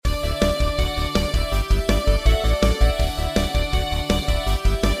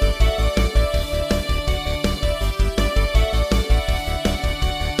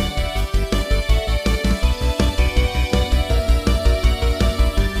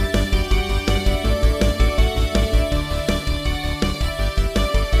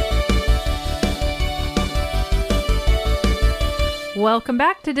Welcome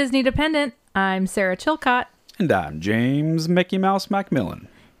back to Disney Dependent. I'm Sarah Chilcott. And I'm James Mickey Mouse Macmillan.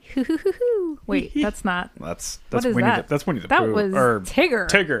 Wait, that's not. That's What is Winnie that? That's Winnie the That Pooh. was Or Tigger.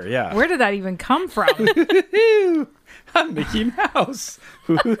 Tigger, yeah. Where did that even come from? I'm Mickey Mouse.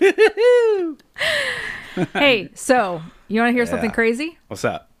 Hey, so you want to hear something Yeah. crazy? What's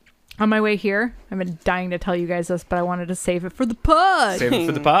that? On my way here, I've been dying to tell you guys this, but I wanted to save it for the pod. Save it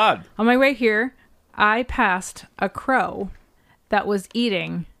for the pod. On my way here, I passed a crow that was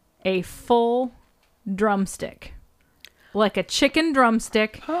eating a full drumstick. Like a chicken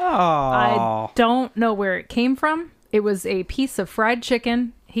drumstick. Oh. I don't know where it came from. It was a piece of fried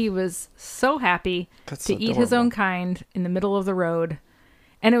chicken. He was so happy That's to eat his adorable. own kind in the middle of the road.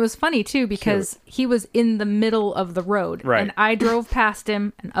 And it was funny, too, because he was in the middle of the road. Right. And I drove past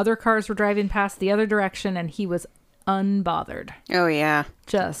him, and other cars were driving past the other direction, and he was unbothered. Oh, yeah.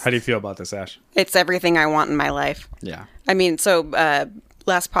 Just. How do you feel about this, Ash? It's everything I want in my life. Yeah. I mean, so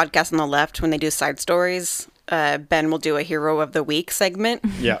last podcast on the left, when they do side stories, Ben will do a Hero of the Week segment.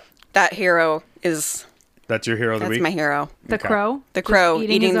 Yeah. That hero is, That's your hero of the that's week? my hero. The Okay. crow? The Just crow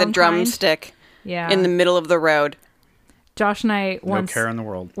eating his the own kind? drumstick Yeah. in the middle of the road. Josh and I No once care in the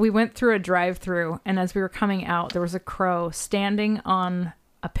world. we went through a drive-through, and as we were coming out, there was a crow standing on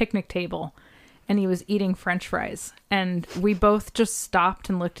a picnic table, and he was eating French fries. And we both just stopped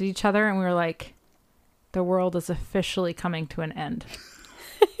and looked at each other, and we were like, "The world is officially coming to an end."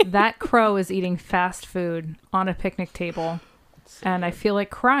 That crow is eating fast food on a picnic table, and I feel like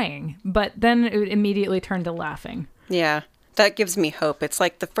crying. But then it immediately turned to laughing. Yeah. That gives me hope. It's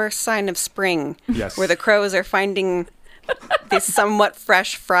like the first sign of spring. Yes. Where the crows are finding these somewhat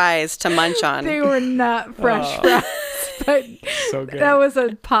fresh fries to munch on. They were not fresh fries, but So good. that was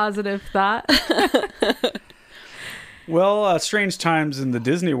a positive thought. Well, strange times in the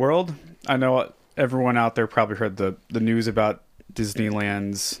Disney world. I know everyone out there probably heard the news about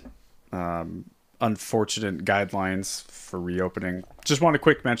Disneyland's unfortunate guidelines for reopening. Just want to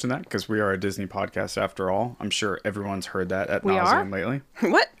quick mention that because we are a Disney podcast after all. I'm sure everyone's heard that at We are? nauseam lately.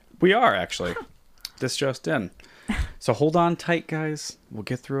 What? We are actually. This just in. So hold on tight, guys. We'll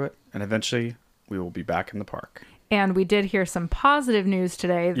get through it, and eventually we will be back in the park. And we did hear some positive news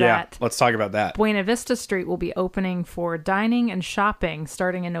today Yeah, that let's talk about that. Buena Vista Street will be opening for dining and shopping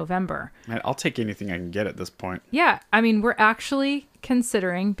starting in November. Man, I'll take anything I can get at this point. Yeah, I mean, we're actually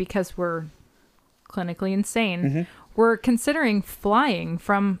considering, because we're clinically insane, we're considering flying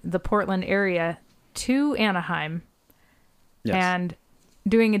from the Portland area to Anaheim Yes. and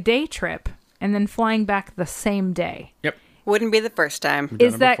doing a day trip and then flying back the same day. Yep. Wouldn't be the first time. Done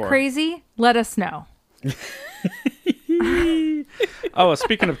Is it that before. crazy? Let us know. Oh,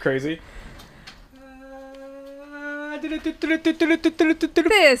 speaking of crazy.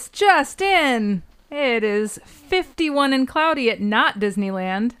 This just in. It is 51 and cloudy at not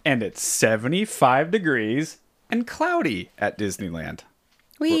Disneyland. And it's 75 degrees and cloudy at Disneyland.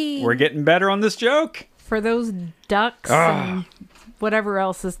 Whee! We're getting better on this joke. For those ducks and whatever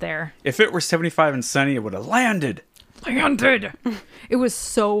else is there. If it were 75 and sunny, it would have landed. Landed! It was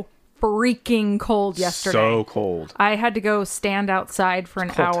so freaking cold yesterday. So cold. I had to go stand outside for an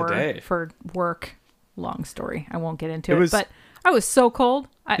cold hour today. for work. Long story. I won't get into It it. was- But I was so cold.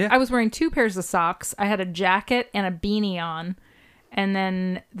 Yeah. I was wearing 2 pairs of socks. I had a jacket and a beanie on. And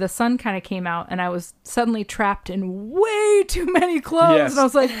then the sun kind of came out, and I was suddenly trapped in way too many clothes. Yes. And I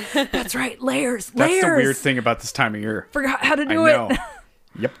was like, that's right, layers. That's the weird thing about this time of year. Forgot how to I do know. it.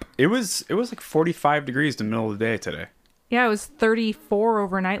 Yep. It was like 45 degrees in the middle of the day today. Yeah, it was 34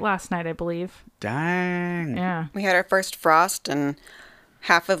 overnight last night, I believe. Dang. Yeah. We had our first frost, and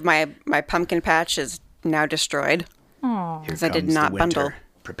half of my pumpkin patch is now destroyed. Oh. Here Because I did comes the not winter. bundle.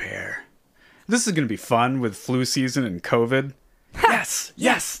 Prepare. This is going to be fun with flu season and COVID. Yes,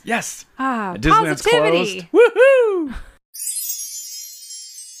 yes, yes. Ah, Disneyland's positivity. closed. Woohoo!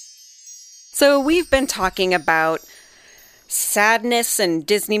 So we've been talking about sadness and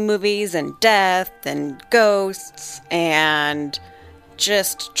Disney movies and death and ghosts and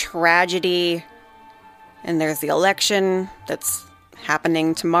just tragedy. And there's the election that's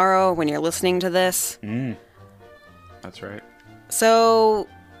happening tomorrow when you're listening to this. That's right. So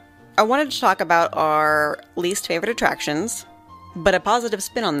I wanted to talk about our least favorite attractions, but a positive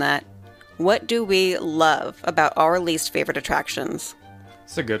spin on that. What do we love about our least favorite attractions?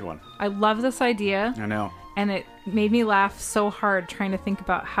 It's a good one. I love this idea, I know. and it made me laugh so hard trying to think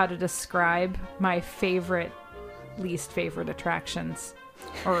about how to describe my least favorite attractions.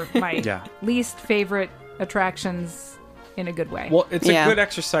 Or my Yeah. least favorite attractions in a good way. Well, it's Yeah. a good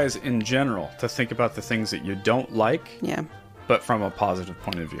exercise in general to think about the things that you don't like, Yeah, but from a positive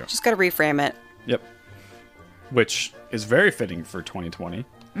point of view. just got to reframe it. Yep. which is very fitting for 2020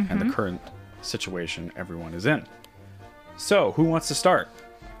 and the current situation everyone is in. So, who wants to start?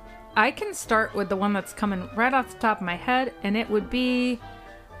 I can start with the one that's coming right off the top of my head, and it would be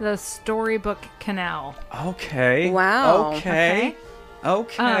the Storybook Canal. Okay. Wow. Okay.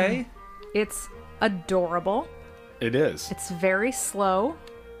 It's adorable. It is. It's very slow.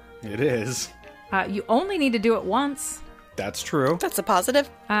 It is. You only need to do it once. That's true. That's a positive.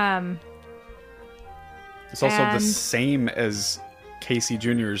 It's also the and- same as Casey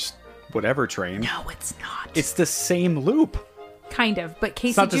Jr.'s whatever train. No, it's not. It's the same loop. Kind of, but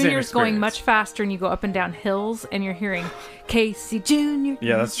Casey not the same Jr. is going experience. much faster, and you go up and down hills, and you're hearing Casey Jr.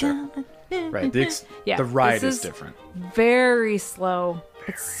 Yeah, that's true. Right. Yeah, the ride this is different. Very slow.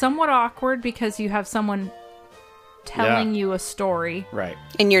 It's somewhat awkward because you have someone telling you a story. Right.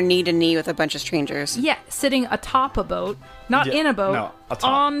 And you're knee to knee with a bunch of strangers. Yeah, sitting atop a boat, not Yeah, in a boat, no, atop.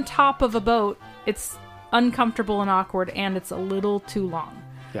 on top of a boat. It's uncomfortable and awkward, and it's a little too long.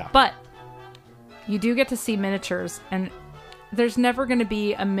 Yeah. But you do get to see miniatures, and there's never going to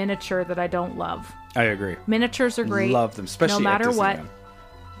be a miniature that I don't love. I agree. Miniatures are great. Love them, especially no at matter what. Disneyland.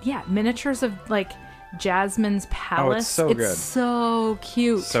 Yeah, miniatures of like Jasmine's palace. so it's good. so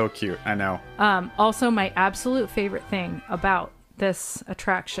cute. So cute. I know. Also, my absolute favorite thing about this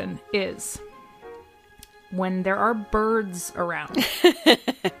attraction is when there are birds around,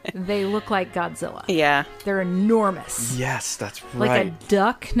 they look like Godzilla. Yeah. They're enormous. Yes, that's Like right. a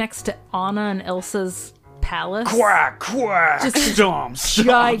duck next to Anna and Elsa's palace. Quack, quack. Just Stomp,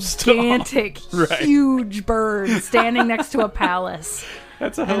 stomp, stomp. Gigantic, Right. huge bird standing next to a palace.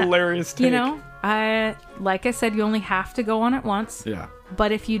 That's a hilarious take. You know, like I said, you only have to go on it once. Yeah.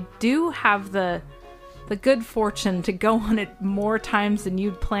 But if you do have the good fortune to go on it more times than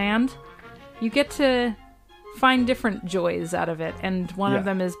you'd planned, you get to find different joys out of it. And one Yeah. of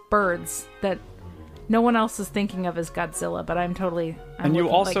them is birds that no one else is thinking of as Godzilla, but I'm And you looking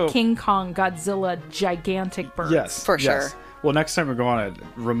also- like King Kong, Godzilla, gigantic birds. Yes. For yes. sure. Well, next time we go on it,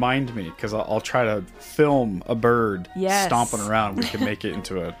 remind me, because I'll try to film a bird Yes. stomping around. We can make it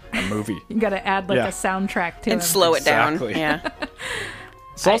into a movie. You got to add like Yeah. a soundtrack to And it. slow it down. Exactly. Yeah.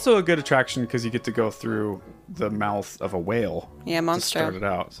 It's also a good attraction because you get to go through the mouth of a whale. Yeah, To monster. start it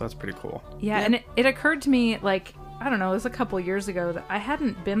out. So that's pretty cool. Yeah, and it occurred to me, like, I don't know, it was a couple years ago that I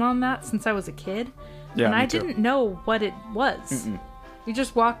hadn't been on that since I was a kid. Yeah, and me I too. didn't know what it was. You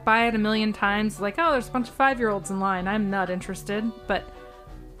just walk by it a million times, like, oh, there's a bunch of 5-year-olds in line. I'm not interested. But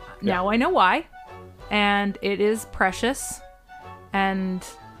now I know why. And it is precious. And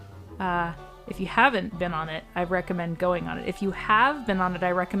if you haven't been on it, I recommend going on it. If you have been on it,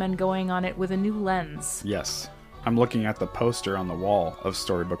 I recommend going on it with a new lens. Yes. I'm looking at the poster on the wall of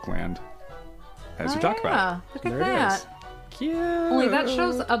Storybook Land as Oh, you talk about yeah. it. Look at There it that. is. Cute. Only that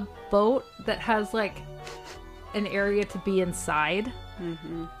shows a boat that has like an area to be inside.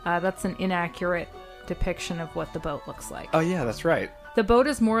 That's an inaccurate depiction of what the boat looks like. Oh, yeah, that's right. The boat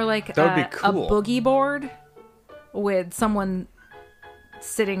is more like That would be a cool. boogie board with someone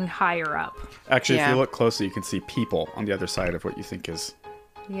sitting higher up. Actually, if Yeah. you look closely, you can see people on the other side of what you think is.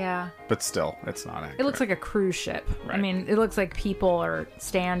 Yeah. But still, it's not accurate. It looks like a cruise ship. I Right. mean, it looks like people are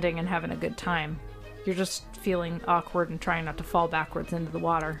standing and having a good time. You're just feeling awkward and trying not to fall backwards into the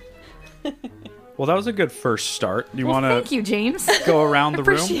water. Well, that was a good first start. You Well, want thank you, James. to go around the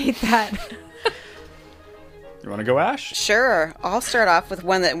room? Appreciate that. You want to go, Ash? Sure. I'll start off with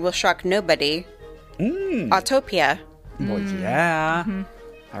one that will shock nobody. Autopia. Well, yeah.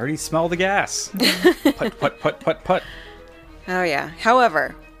 I already smell the gas. Put, put, put, put, put. Oh, yeah.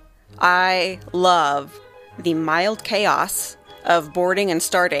 However, I love the mild chaos of boarding and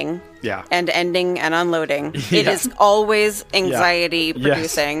starting Yeah. and ending and unloading. It Yeah. is always anxiety Yes.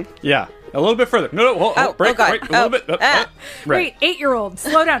 producing. Yeah. A little bit further. No, hold, Oh, break, oh, God. break, a little Oh, bit. ah. Right. Wait, 8-year-old,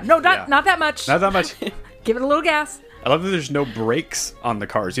 slow down. No, Yeah. not that much. Not that much. Give it a little gas. I love that there's no brakes on the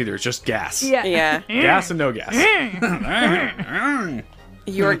cars either. It's just gas. Yeah. Yeah. Gas and no gas.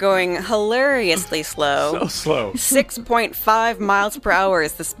 You are going hilariously slow. So slow. 6.5 miles per hour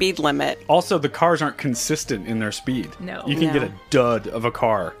is the speed limit. Also, the cars aren't consistent in their speed. No. You can No. get a dud of a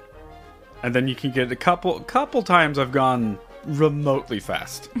car. And then you can get a couple times I've gone remotely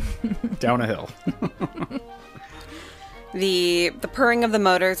fast down a hill. The purring of the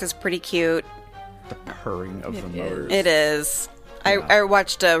motors is pretty cute. The purring of the It motors. It is. I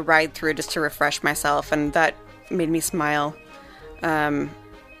watched a ride through just to refresh myself, and that made me smile.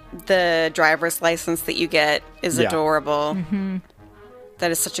 The driver's license that you get is Yeah. adorable.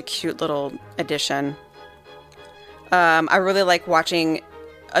 That is such a cute little addition. I really like watching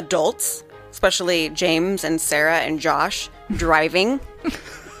adults, especially James and Sarah and Josh, driving.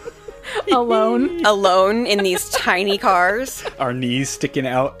 Alone. alone in these tiny cars. Our knees sticking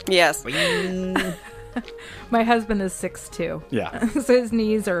out. Yes. My husband is 6'2". Yeah. So his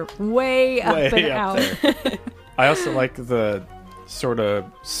knees are way up and Way out. there. I also like the sort of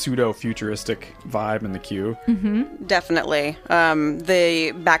pseudo-futuristic vibe in the queue. Definitely.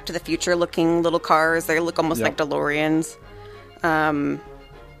 The Back to the Future looking little cars, they look almost Yep. like DeLoreans.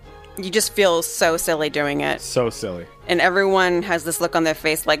 You just feel so silly doing it. So silly. And everyone has this look on their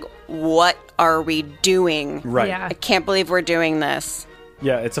face like, what are we doing? Right. Yeah. I can't believe we're doing this.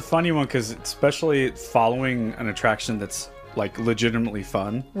 Yeah, it's a funny one because especially following an attraction that's like legitimately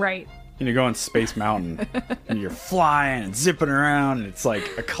fun. Right. And you go on Space Mountain and you're flying and zipping around and it's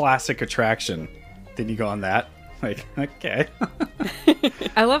like a classic attraction. Then you go on that. Like, okay.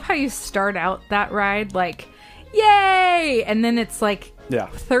 I love how you start out that ride like, yay! And then it's like Yeah.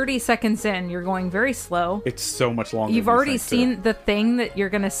 30 seconds in, you're going very slow. It's so much longer. You've than you already think, too. seen the thing that you're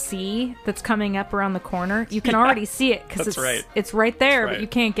going to see that's coming up around the corner. You can already see it because that's right. it's right there, That's but right. you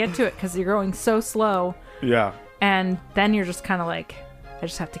can't get to it because you're going so slow. Yeah. And then you're just kind of like, I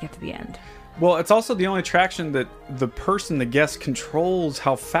just have to get to the end. Well, it's also the only attraction that the person, the guest, controls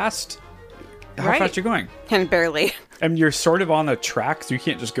how fast Right. you're going. And barely. And you're sort of on a track, so you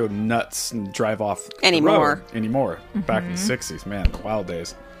can't just go nuts and drive off the Anymore. road anymore. Back in the 60s, man, the wild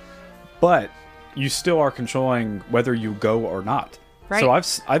days. But you still are controlling whether you go or not. Right.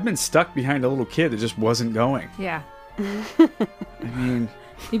 So I've been stuck behind a little kid that just wasn't going. Yeah. I mean,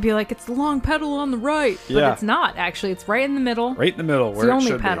 You'd be like, it's the long pedal on the right. But Yeah. it's not, actually. It's right in the middle. right in the middle where the it only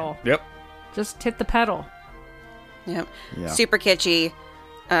should pedal. be. Yep. Just hit the pedal. Yep. Yeah. Super kitschy.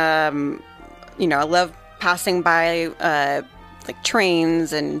 I love passing by like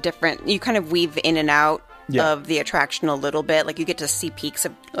trains and different. You kind of weave in and out Yeah. of the attraction a little bit. Like you get to see peaks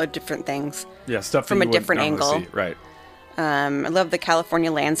of different things. Yeah, stuff that From you a wouldn't different normally angle. see. Right. I love the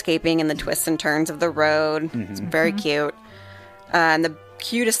California landscaping and the twists and turns of the road. It's very cute. And the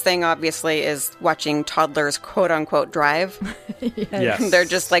cutest thing, obviously, is watching toddlers quote unquote drive. Yes. They're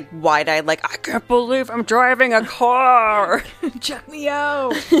just like wide eyed, like, I can't believe I'm driving a car. Check me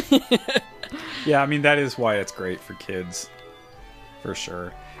out. Yeah, I mean, that is why it's great for kids. For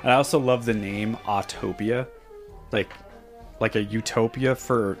sure. And I also love the name Autopia. Like a utopia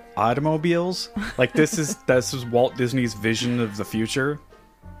for automobiles. Like this is Walt Disney's vision of the future.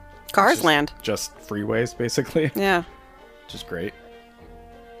 Cars Land. Just freeways, basically. Yeah. Which is great.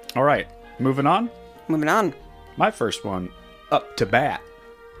 All right, moving on. Moving on. My first one, up to bat.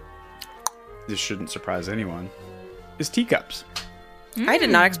 This shouldn't surprise anyone. Is teacups. I did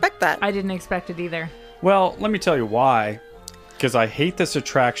not expect that. I didn't expect it either. Well, let me tell you why. Because I hate this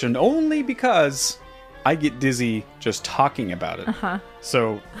attraction only because I get dizzy just talking about it.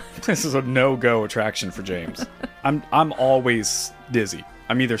 So this is a no-go attraction for James. I'm always dizzy.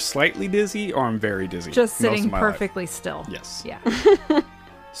 I'm either slightly dizzy or I'm very dizzy. Just most of sitting my life. perfectly still. Yes. Yeah.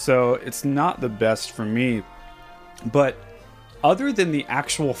 So it's not the best for me. But other than the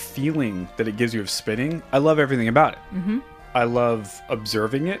actual feeling that it gives you of spinning, I love everything about it. Mm-hmm. I love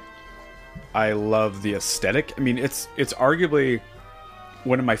observing it. I love the aesthetic. I mean, it's arguably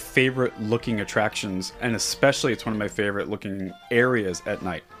one of my favorite looking attractions, and especially it's one of my favorite looking areas at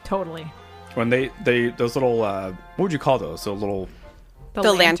night. Totally. When they those little what would you call those? The little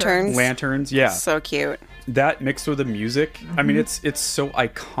The lanterns. lanterns, yeah. So cute. That mixed with the music. I mean, it's so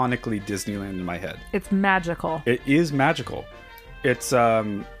iconically Disneyland in my head. It's magical. It is magical. It's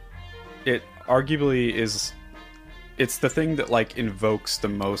it arguably is. It's the thing that like invokes the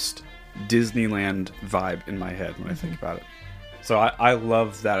most Disneyland vibe in my head when I think about it. So I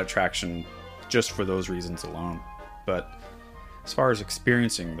love that attraction just for those reasons alone. But as far as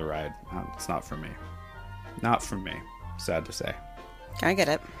experiencing the ride, it's not for me. Not for me. Sad to say. I get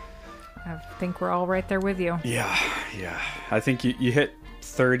it. I think we're all right there with you. Yeah. I think you hit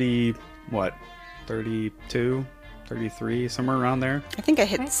 30, what? 32, 33, somewhere around there. I think I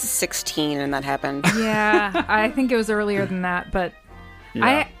hit 16 and that happened. Yeah, I think it was earlier than that, but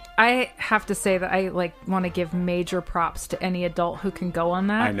Yeah. I have to say that I want to give major props to any adult who can go on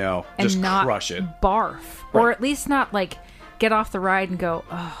that. I know. And Just not crush it. barf. Or Right. at least not like get off the ride and go,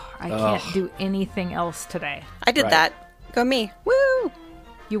 oh, I can't do anything else today. I did Right. that. Go me. Woo!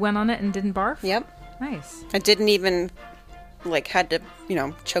 You went on it and didn't barf? Yep. Nice. I didn't even, had to,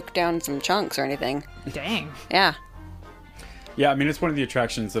 choke down some chunks or anything. Dang. Yeah. Yeah, I mean, it's one of the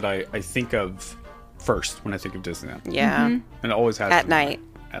attractions that I think of first when I think of Disneyland. Yeah. And it always has At been mine. night.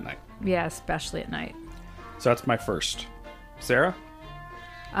 At night. Yeah, especially at night. So that's my first. Sarah?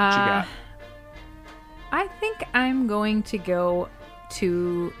 What you got? I think I'm going to go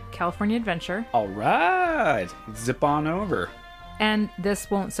to California Adventure. All right. Zip on over. And this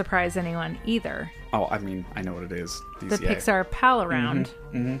won't surprise anyone either. Oh, I mean, I know what it is. The DCA. Pixar Pal Around.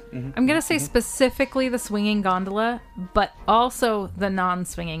 I'm going to say specifically the swinging gondola, but also the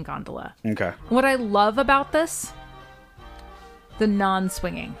non-swinging gondola. Okay. What I love about this, the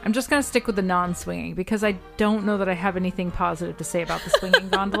non-swinging. I'm just going to stick with the non-swinging because I don't know that I have anything positive to say about the swinging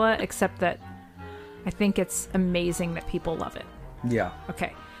gondola, except that I think it's amazing that people love it. Yeah.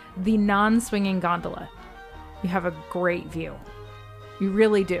 Okay. The non-swinging gondola. You have a great view. You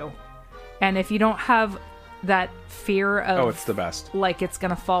really do. And if you don't have that fear of... Oh, it's the best. Like it's going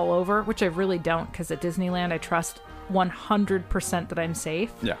to fall over, which I really don't, because at Disneyland I trust 100% that I'm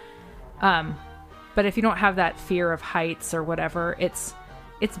safe. Yeah. But if you don't have that fear of heights or whatever, it's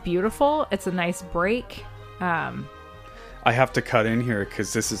beautiful. It's a nice break. I have to cut in here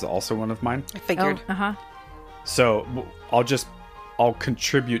because this is also one of mine. I figured. So I'll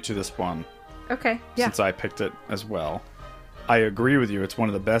contribute to this one. Okay. Yeah. Since I picked it as well. I agree with you. It's one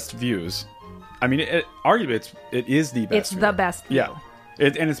of the best views. I mean, arguably, it is the best It's view. the best view. Yeah.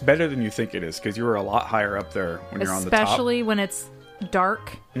 And it's better than you think it is because you were a lot higher up there when you're on the top. Especially when it's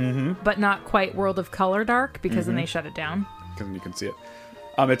dark, but not quite World of Color dark, because then they shut it down. Because then you can see it.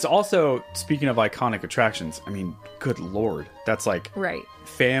 It's also, speaking of iconic attractions, I mean, good Lord. That's like Right.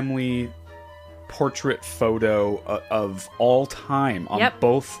 family portrait photo of all time on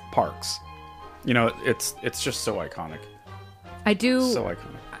both parks. You know, it's just so iconic. I do. So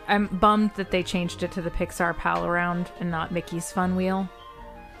iconic. I'm bummed that they changed it to the Pixar Pal Around and not Mickey's Fun Wheel.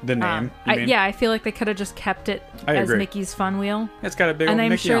 The name, you mean? I feel like they could have just kept it I as agree. Mickey's Fun Wheel. It's got a big old And I'm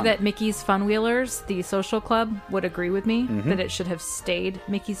Mickey sure on it. that Mickey's Fun Wheelers, the social club, would agree with me that it should have stayed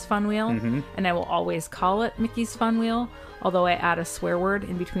Mickey's Fun Wheel. And I will always call it Mickey's Fun Wheel, although I add a swear word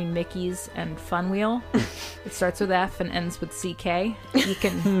in between Mickey's and Fun Wheel. It starts with F and ends with CK. You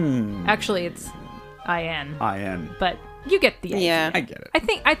can... Actually, it's IN. IN. But you get the idea. Yeah. I get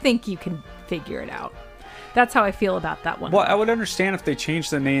it. I think you can figure it out. That's how I feel about that one. Well, I would understand if they changed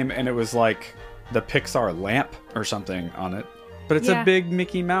the name and it was like the Pixar lamp or something on it. But it's a big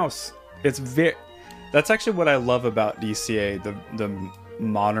Mickey Mouse. That's actually what I love about DCA, the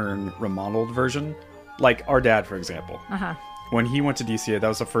modern remodeled version. Like our dad, for example. When he went to DCA, that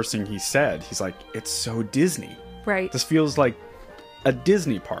was the first thing he said. He's like, it's so Disney. Right. This feels like a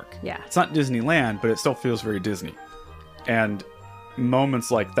Disney park. Yeah. It's not Disneyland, but it still feels very Disney. And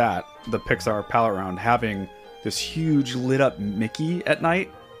moments like that, the Pixar Pal Around, having this huge lit up Mickey at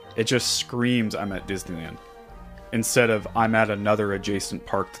night, it just screams I'm at Disneyland. Instead of I'm at another adjacent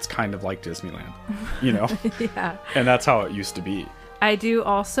park that's kind of like Disneyland. You know? Yeah. And that's how it used to be. I do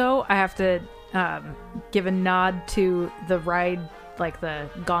also, I have to give a nod to the ride, like the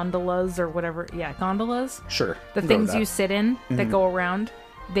gondolas or whatever. Yeah, gondolas. Sure. The I'll go with things that. you sit in that go around.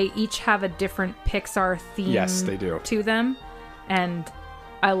 They each have a different Pixar theme Yes, they do. to them. And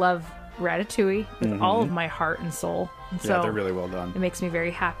I love Ratatouille with all of my heart and soul. And so Yeah, they're really well done. it makes me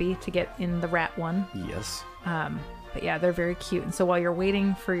very happy to get in the rat one. Yes. But yeah, they're very cute. And so while you're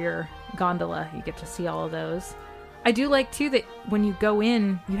waiting for your gondola, you get to see all of those. I do like, too, that when you go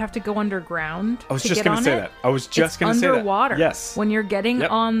in, you have to go underground. I was to just get going to on say it. that. I was just going to say that. Underwater. Yes. When you're getting Yep.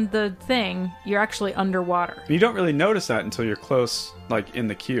 on the thing, you're actually underwater. You don't really notice that until you're close, like in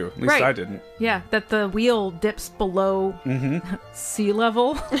the queue. At least Right. I didn't. Yeah, that the wheel dips below sea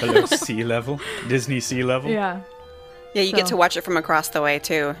level. Hello, sea level. Disney sea level. Yeah. Yeah, you get So- to watch it from across the way,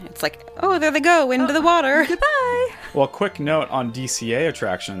 too. It's like, oh, there they go, into the water. Goodbye. Well, quick note on DCA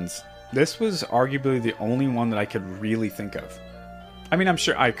attractions. This was arguably the only one that I could really think of. I mean, I'm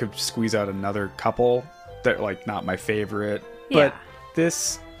sure I could squeeze out another couple that like not my favorite, but Yeah.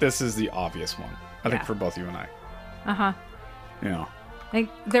 this is the obvious one. I think Yeah. for both you and I. Uh-huh. You know. I think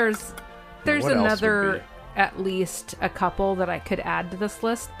there's what else would another, be? at least a couple that I could add to this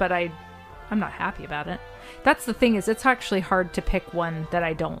list, but I'm not happy about it. That's the thing, is it's actually hard to pick one that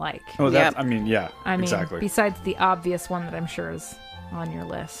I don't like. Oh, that's. Yep. I mean, yeah. I mean, exactly. besides the obvious one that I'm sure is on your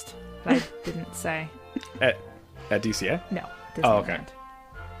list that I didn't say. At DCA. No, Disneyland. Oh, okay.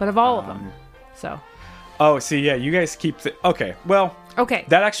 But of all of them. So, Oh, see, yeah, you guys keep. Okay, well, okay.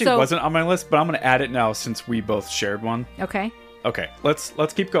 that actually So- wasn't on my list, but I'm going to add it now since we both shared one. Okay. Okay, let's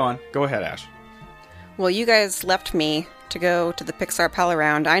keep going. Go ahead, Ash. Well, you guys left me to go to the Pixar Pal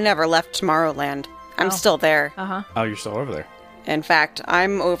Around. I never left Tomorrowland. I'm still there. Uh-huh. Oh, you're still over there. In fact,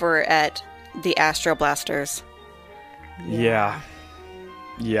 I'm over at the Astro Blasters. Yeah.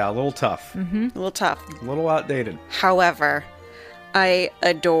 Yeah, a little tough. A little tough. A little outdated. However, I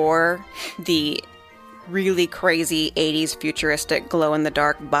adore the really crazy 80s futuristic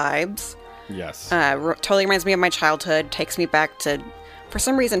glow-in-the-dark vibes. Yes. Totally reminds me of my childhood, takes me back to for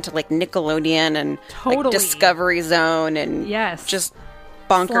some reason to like Nickelodeon and Totally. like Discovery Zone and Yes. just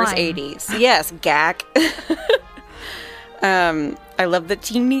bonkers Slime. 80s. Yes, GAC. I love the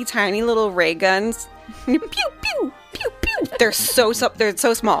teeny tiny little ray guns. Pew pew pew pew. They're so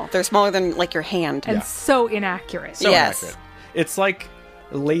small. They're smaller than like your hand. and Yeah. so inaccurate. So Yes. inaccurate. It's like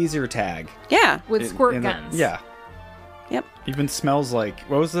laser tag. Yeah. With in- squirt in the- guns. yeah. Yep. Even smells like,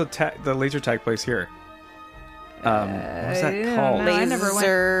 what was the laser tag place here? What was that yeah, called? no. I never went.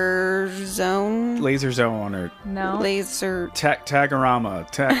 Laser zone. Laser Zone or No. Laser. Tagorama,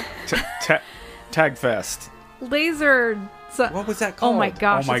 Tag Fest. Laser. What was that called? Oh my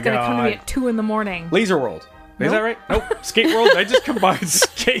gosh, Oh my it's going to come to me God. at 2 a.m. Laser World. Is Nope. that right? Nope. Skate World. I just combined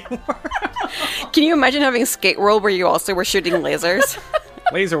Skate World. Can you imagine having Skate World where you also were shooting lasers?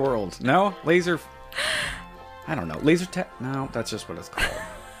 Laser World. No? Laser. I don't know. Laser tag. No, that's just what it's called.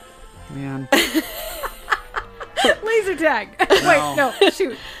 Man. Laser tag. Wait, no,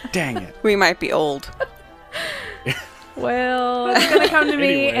 shoot. Dang it. We might be old. Well, it's going to come to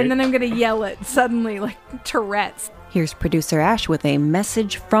me, Anyway. and then I'm going to yell it suddenly like Tourette's. Here's producer Ash with a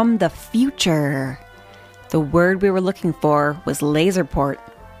message from the future. The word we were looking for was laserport.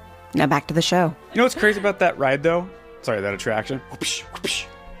 Now back to the show. You know what's crazy about that ride, though? Sorry, that attraction. Whoopsh, whoopsh.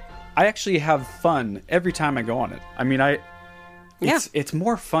 I actually have fun every time I go on it. I mean, it's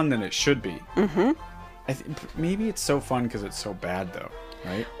more fun than it should be. Mm-hmm. Maybe it's so fun because it's so bad, though,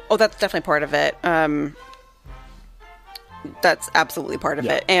 right? Oh, that's definitely part of it. That's absolutely part of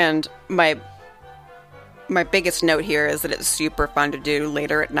Yeah. it. And my biggest note here is that it's super fun to do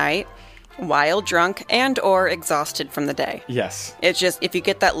later at night while drunk and or exhausted from the day. Yes. It's just, if you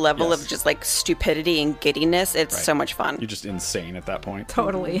get that level Yes. of just like stupidity and giddiness, it's Right. so much fun. You're just insane at that point.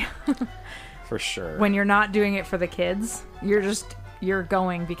 Totally. For sure. When you're not doing it for the kids, you're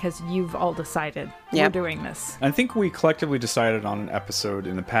going because you've all decided Yep. we're doing this. I think we collectively decided on an episode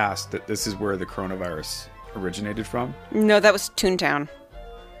in the past that this is where the coronavirus originated from. No, that was Toontown.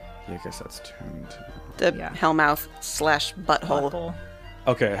 Yeah, I guess that's tuned. The Yeah. Hellmouth / butthole. Butthole.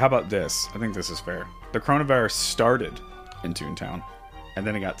 Okay, how about this? I think this is fair. The coronavirus started in Toontown, and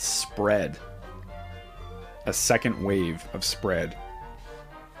then it got spread. A second wave of spread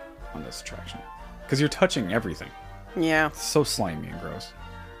on this attraction. Because you're touching everything. Yeah. It's so slimy and gross.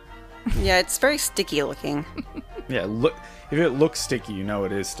 Yeah, it's very sticky looking. Yeah, look. If it looks sticky, you know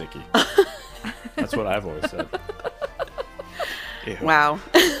it is sticky. That's what I've always said. Ew. Wow.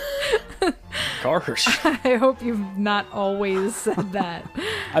 Gosh. I hope you've not always said that.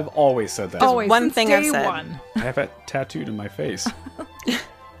 I've always said that. Always. one since thing I've day said. one. I have it tattooed in my face.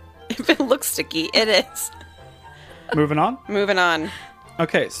 If it looks sticky, it is. Moving on. Moving on.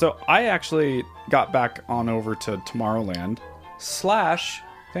 Okay, so I actually got back on over to Tomorrowland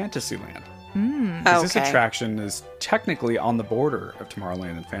 / Fantasyland. This Okay. attraction is technically on the border of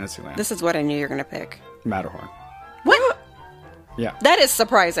Tomorrowland and Fantasyland. This is what I knew you were going to pick. Matterhorn. What? Yeah, That is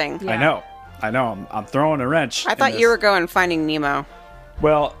surprising. Yeah. I know. I'm throwing a wrench. I in thought this. you were going Finding Nemo.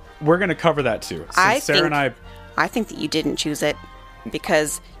 Well, we're going to cover that too. Since I Sarah and I. think that you didn't choose it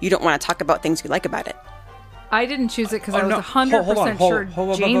because you don't want to talk about things you like about it. I didn't choose it because I was no, 100% sure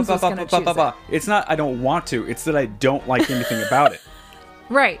James was going to choose it. It's not I don't want to. It's that I don't like anything about it.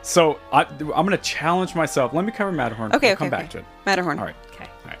 Right. So I'm going to challenge myself. Let me cover Matterhorn. Okay, We'll okay. come back okay. to it. Matterhorn. All right. Okay.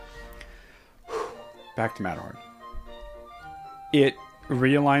 All right. Back to Matterhorn. It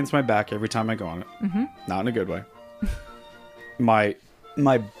realigns my back every time I go on it. Mm-hmm. Not in a good way. my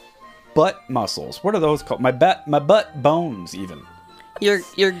butt muscles. What are those called? My butt bones even. Your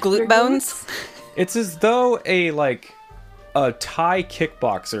glute Your bones? glutes? It's as though a Thai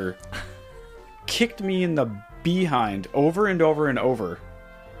kickboxer kicked me in the behind over and over and over.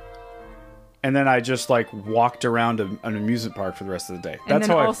 And then I just walked around an amusement park for the rest of the day. And That's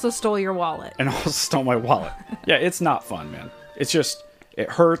then how also stole your wallet. and also stole my wallet. Yeah, it's not fun, man. It's just it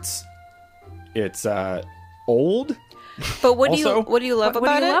hurts. It's old. But what Also- do you love What do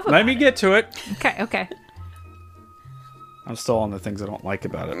about you it? love Let about me it? get to it. Okay. I'm still on the things I don't like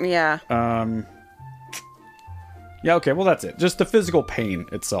about it. Yeah. Yeah, okay, well that's it. Just the physical pain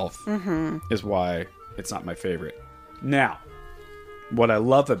itself is why it's not my favorite. Now, what I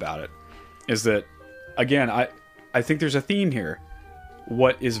love about it is that, again, I think there's a theme here.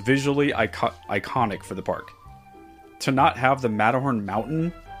 What is visually iconic for the park? To not have the Matterhorn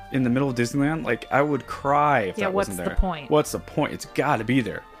Mountain in the middle of Disneyland, I would cry if that wasn't what's there. the point? What's the point? It's got to be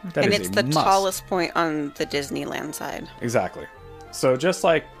there. That And is it's a the must. tallest point on the Disneyland side. Exactly. So just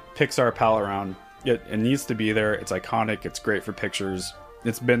like Pixar Pal Around, it needs to be there. It's iconic. It's great for pictures.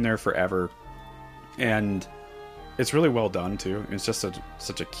 It's been there forever. And it's really well done, too. It's just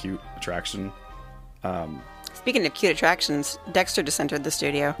such a cute attraction. Speaking of cute attractions, Dexter just entered the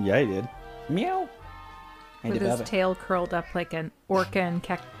studio. Yeah, he did. Meow. With his tail curled up like an orca in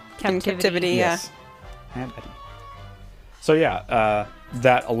captivity. In captivity, Yes. Hi, buddy. So yeah,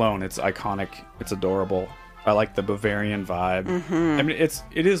 that alone, it's iconic. It's adorable. I like the Bavarian vibe. I mean,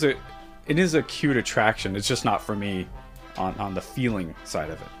 it is a cute attraction. It's just not for me on the feeling side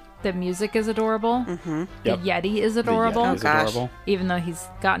of it. The music is adorable. The Yep. Yeti is adorable. The Yeti is gosh. adorable. Even though he's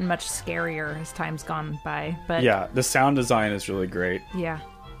gotten much scarier as time's gone by. But Yeah, the sound design is really great. yeah.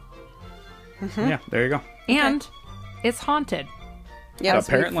 Yeah, there you go. And it's haunted. Yeah. As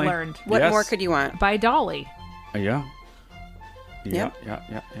we've Apparently. learned. What Yes. more could you want? By Dolly. Yeah. Yep.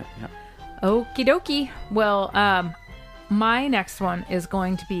 Yeah. Okie dokie. Well, my next one is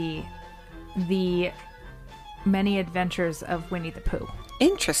going to be the Many Adventures of Winnie the Pooh.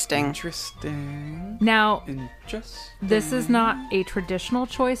 Interesting. Interesting. Now, Interesting. this is not a traditional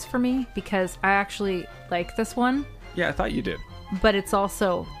choice for me because I actually like this one, Yeah, I thought you did. but it's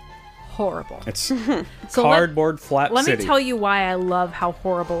also horrible. It's So Cardboard Flap Let City. me tell you why I love how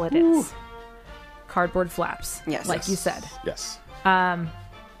horrible it is. Cardboard flaps. Yes. Like you said. Yes.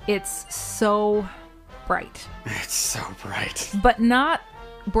 It's so bright, It's so bright. but not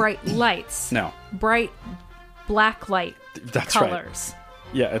bright lights. No, Bright black light that's right. colors.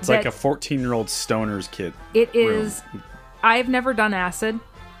 Yeah, it's like That- a 14-year-old stoner's kid. It is. I've never done acid.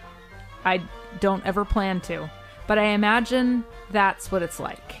 I don't ever plan to, but I imagine that's what it's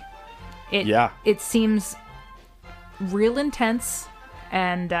like. Yeah. It seems real intense,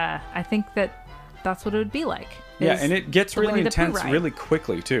 and I think that's what it would be like. Yeah, is and it gets the really Winnie the Pooh intense ride. really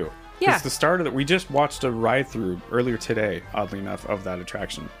quickly, too. Yeah. It's the start of it. We just watched a ride-through earlier today, oddly enough, of that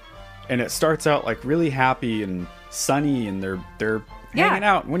attraction. And it starts out, like, really happy and sunny, and they're hanging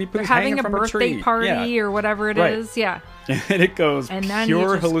out. Winnie They're Pooh's having hanging a from birthday a tree. party Yeah. or whatever it Right. is. Yeah. And it goes And then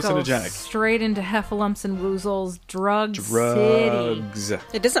pure you just go hallucinogenic. straight into heffalumps and woozles, drug city. Drugs.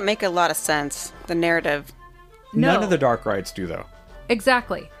 It doesn't make a lot of sense, the narrative. No. None of the dark rides do, though.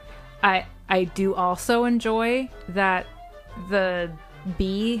 Exactly. I do also enjoy that the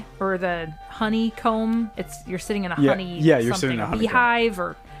bee or the honeycomb. You're sitting in a Yeah, honey. yeah, you're something, sitting in a honeycomb. beehive,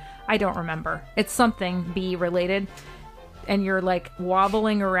 or I don't remember. It's something bee related, and you're like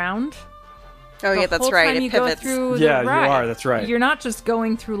wobbling around. Oh, The yeah, that's whole right. time It you go pivots. through Yeah, the you ride. are, that's right. You're not just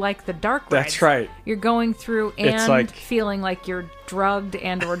going through like the dark rides. That's right. You're going through It's and like- feeling like you're drugged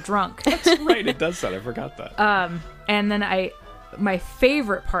and or drunk. Right, it does that. I forgot that. And then my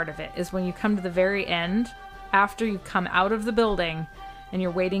favorite part of it is when you come to the very end, after you've come out of the building and you're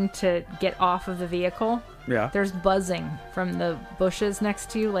waiting to get off of the vehicle. Yeah. There's buzzing from the bushes next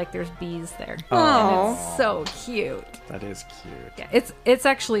to you, like there's bees there. Aw. And it's so cute. That is cute. Yeah, it's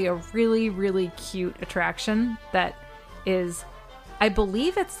actually a really, really cute attraction that is, I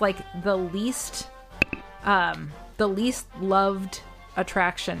believe it's like the least loved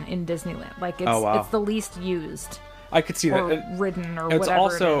attraction in Disneyland. Like it's Oh, wow. it's the least used I could see or that. ridden or It's whatever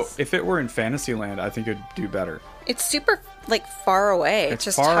also, it is. if it were in Fantasyland, I think it'd do better. It's super, like, far away. It's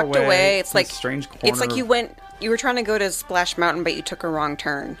just far tucked away. It's in a like strange It's like corner. you were trying to go to Splash Mountain, but you took a wrong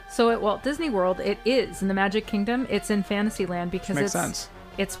turn. So at Walt Disney World, it is in the Magic Kingdom. It's in Fantasyland because Makes it's sense.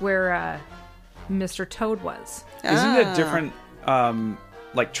 it's where Mr. Toad was. Isn't it a different,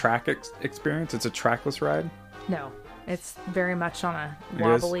 like, track experience? It's a trackless ride? No, it's very much on a It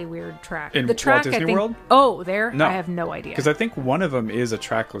is? wobbly, weird track. In the Walt track, Disney I think. World? Oh, there. No. I have no idea. Because I think one of them is a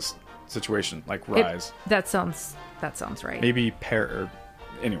trackless situation, like Rise. That sounds right. Maybe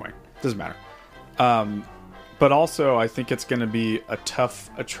anyway, doesn't matter. But also, I think it's going to be a tough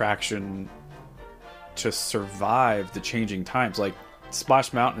attraction to survive the changing times. Like,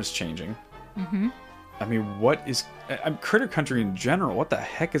 Splash Mountain is changing. Mm-hmm. I mean, Critter Country in general, what the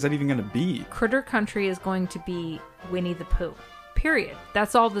heck is that even going to be? Critter Country is going to be Winnie the Pooh. Period.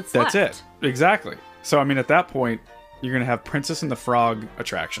 That's all that's That's left. it. Exactly. So, I mean, at that point, you're going to have Princess and the Frog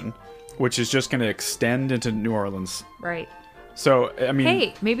attraction, which is just going to extend into New Orleans. Right. So, I mean...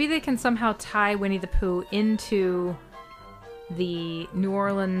 Hey, maybe they can somehow tie Winnie the Pooh into the New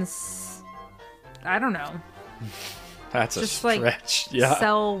Orleans. I don't know. That's a Just like stretch. Yeah.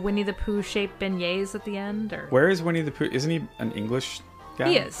 sell Winnie the Pooh shaped beignets at the end, or Where is Winnie the Pooh? Isn't he an English guy?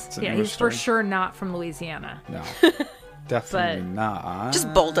 he is. It's an Yeah, English he's for story? sure not from Louisiana. No. Definitely But- not.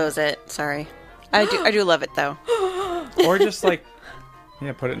 Just bulldoze it. Sorry. I do love it, though. Or just like,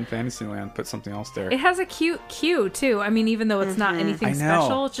 yeah, put it in Fantasyland. Put something else there. It has a cute queue too. I mean, even though it's not anything I know.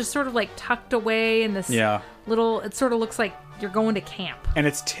 special, it's just sort of like tucked away in this Yeah. little. It sort of looks like you're going to camp. And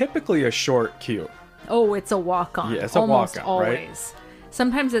it's typically a short queue. Oh, it's a walk on. Yeah, it's a almost walk-on, right? always.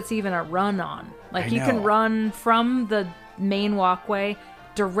 Sometimes it's even a run on. Like I you can know. run from the main walkway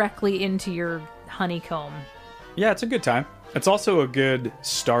directly into your honeycomb Yeah, it's a good time. It's also a good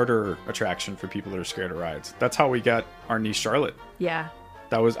starter attraction for people that are scared of rides. That's how we got our niece Charlotte. Yeah.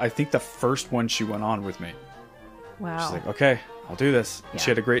 That was, I think, the first one she went on with me. Wow. She's like, okay, I'll do this. And Yeah.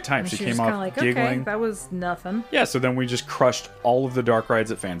 she had a great time. And She was came kinda off like, giggling. okay, that was nothing. Yeah, so then we just crushed all of the dark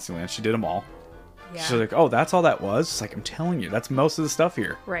rides at Fantasyland. She did them all. Yeah. She's like, oh, that's all that was? It's like, I'm telling you, that's most of the stuff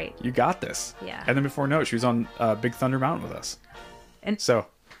here. Right. You got this. Yeah. And then before no, she was on Big Thunder Mountain with us. And So,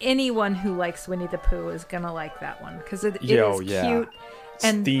 anyone who likes Winnie the Pooh is gonna like that one because it is yeah. cute It's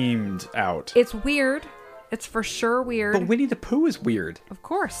and themed out. it's weird. It's for sure weird. But Winnie the Pooh is weird. Of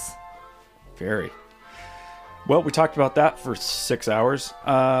course. Very. Well, we talked about that for 6 hours.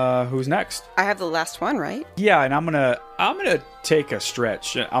 Who's next? I have the last one, right? Yeah, and I'm gonna take a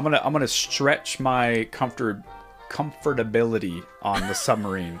stretch. I'm gonna stretch my comfortability on the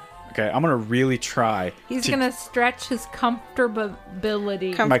submarine. Okay, I'm gonna really try. He's to- gonna stretch his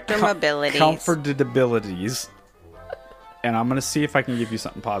comfortability. Com- my Comfortabilities. comfortabilities, and I'm gonna see if I can give you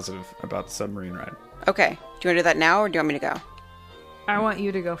something positive about the submarine ride. Okay. Do you want to do that now or do you want me to go? I want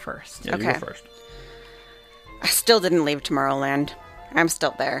you to go first. Yeah, you Okay. go first. I still didn't leave Tomorrowland. I'm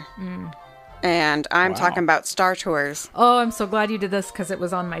still there. And I'm Wow. talking about Star Tours. Oh, I'm so glad you did this because it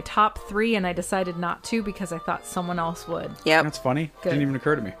was on my top 3 and I decided not to because I thought someone else would. Yep. That's funny. Good. Didn't even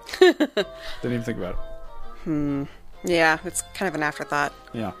occur to me. Didn't even think about it. Yeah, it's kind of an afterthought.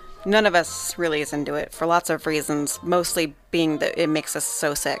 Yeah. None of us really is into it for lots of reasons, mostly being that it makes us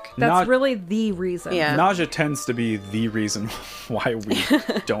so sick. That's Not- really the reason. Yeah. Nausea tends to be the reason why we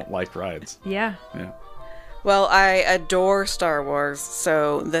don't like rides. Yeah. Yeah. Well, I adore Star Wars,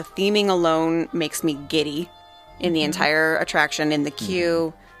 so the theming alone makes me giddy in the entire attraction, in the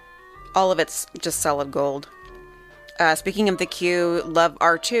queue. All of it's just solid gold. Speaking of the queue, love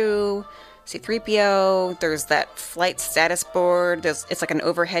R2, C-3PO, there's that flight status board. It's like an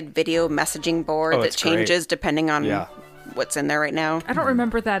overhead video messaging board Oh, that it's great. changes depending on Yeah. what's in there right now. I don't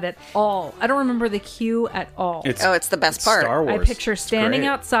remember that at all. I don't remember the queue at all. It's Oh, it's the best part. Star I Wars. picture It's standing great.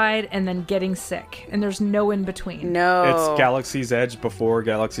 outside and then getting sick, and there's no in between. No. It's Galaxy's Edge before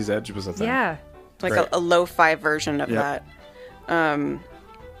Galaxy's Edge was a thing. Yeah. like Right. a lo-fi version of Yep. that.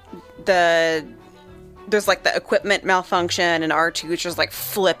 There's like the equipment malfunction and R2 just like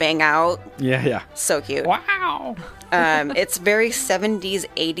flipping out. Yeah. So cute. Wow. It's very 70s,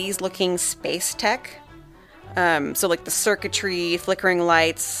 80s looking space tech. So like the circuitry, flickering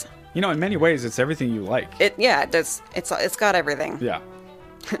lights. You know, in many ways, it's everything you like. It's got everything. Yeah.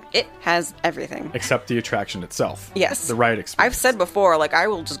 It has everything. Except the attraction itself. Yes. The ride experience. I've said before, like I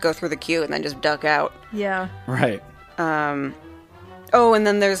will just go through the queue and then just duck out. Yeah. Right. Oh, and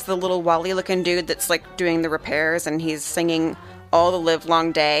then there's the little Wally looking dude that's like doing the repairs and he's singing All the Live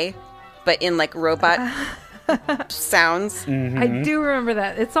Long Day, but in like robot sounds. I do remember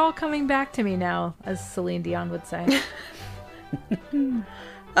that. It's all coming back to me now, as Celine Dion would say.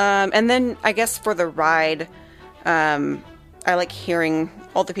 And then I guess for the ride, I like hearing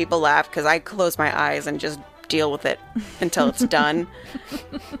all the people laugh because I close my eyes and just deal with it until it's done.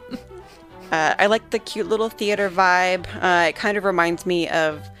 I like the cute little theater vibe. It kind of reminds me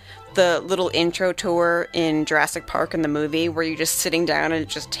of the little intro tour in Jurassic Park in the movie where you're just sitting down and it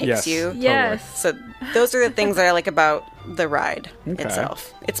just takes Yes. you. Totally. Yes. So those are the things that I like about the ride Okay.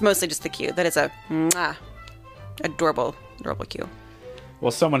 itself. It's mostly just the queue. That is a adorable queue.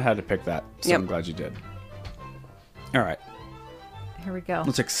 Well, someone had to pick that, so Yep. I'm glad you did. All right. Here we go.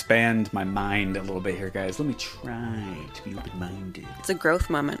 Let's expand my mind a little bit here, guys. Let me try to be open-minded. It's a growth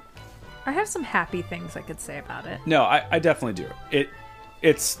moment. I have some happy things I could say about it. No, I definitely do.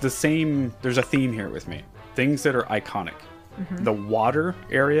 It's the same. There's a theme here with me. Things that are iconic. The water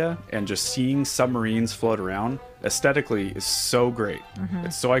area and just seeing submarines float around aesthetically is so great.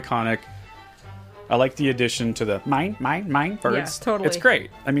 It's so iconic. I like the addition to the mine birds. Yeah, totally. It's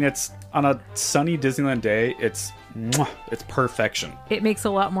great. I mean, it's on a sunny Disneyland day. It's perfection. It makes a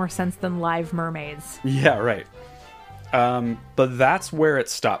lot more sense than live mermaids. Yeah, right. But that's where it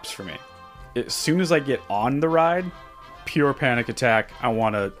stops for me. As soon as I get on the ride, pure panic attack. I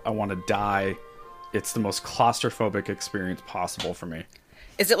want to die. It's the most claustrophobic experience possible for me.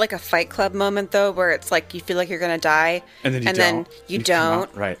 Is it like a Fight Club moment though, where it's like you feel like you're gonna die, And then you you come don't,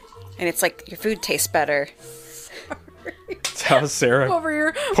 out- right. and it's like your food tastes better. That's how Sarah Over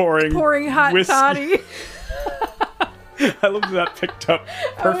here pouring hot whiskey. toddy. I love that picked up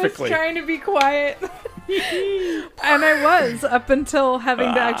perfectly. I was trying to be quiet. And I was up until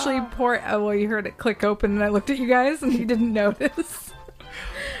having to actually pour. Oh, well, you heard it click open, and I looked at you guys, and you didn't notice.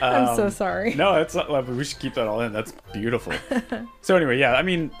 I'm so sorry. No, that's not, well, we should keep that all in. That's beautiful. So anyway, yeah, I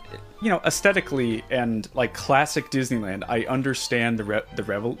mean, you know, aesthetically and like classic Disneyland, I understand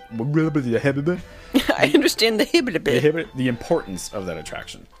I understand the importance of that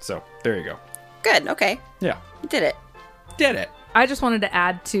attraction. So there you go. Good, okay. Yeah, You did it. did it. I just wanted to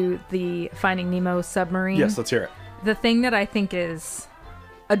add to the Finding Nemo submarine. Yes, let's hear it. The thing that I think is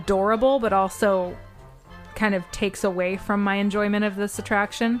adorable, but also kind of takes away from my enjoyment of this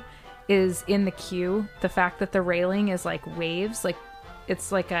attraction, is in the queue, the fact that the railing is like waves, like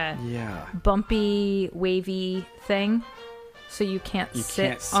it's like a Yeah. bumpy, wavy thing, so you can't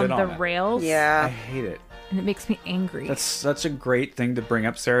sit on the it. rails. I Yeah. hate it. And it makes me angry. That's such a great thing to bring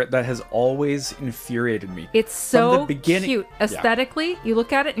up, Sarah. That has always infuriated me. It's From so the beginning- cute. Yeah. Aesthetically, you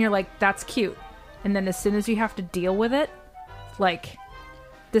look at it and you're like, that's cute. And then as soon as you have to deal with it, like,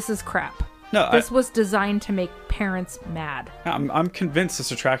 this is crap. No, This was designed to make parents mad. I'm convinced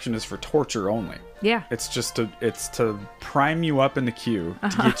this attraction is for torture only. Yeah. It's just it's to prime you up in the queue, to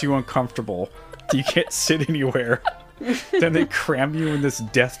Uh-huh. get you uncomfortable. You can't sit anywhere. Then they cram you in this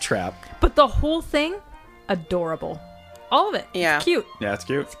death trap. But the whole thing, adorable. All of it. Yeah. It's cute. Yeah, it's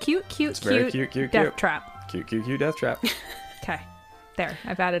cute. It's cute, cute, very cute. cute, Death cute. trap. Cute death trap. Okay. There.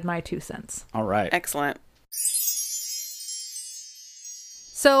 I've added my 2 cents. All right. Excellent.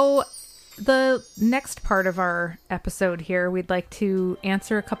 So, the next part of our episode here, we'd like to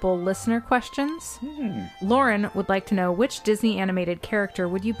answer a couple listener questions. Lauren would like to know, which Disney animated character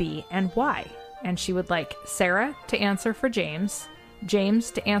would you be and why? And she would like Sarah to answer for James,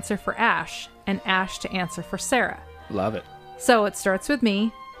 James to answer for Ash, and Ash to answer for Sarah. Love it. So it starts with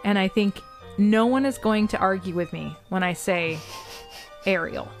me, and I think no one is going to argue with me when I say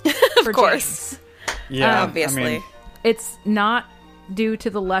Ariel. Of course. Yeah, Obviously. I mean, It's not due to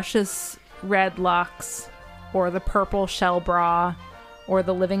the luscious red locks or the purple shell bra or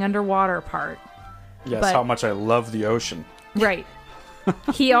the living underwater part. yes, but- how much I love the ocean. Right.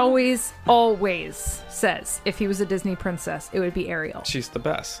 He always says if he was a Disney princess, it would be Ariel. She's the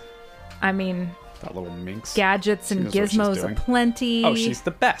best. I mean, That little minx. gadgets She and knows what she's gizmos doing. aplenty. Oh, she's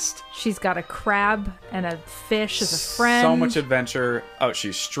the best. She's got a crab and a fish as a friend. So much adventure. Oh,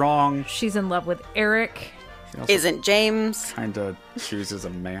 she's strong. She's in love with Eric. She also Isn't James? kind of chooses a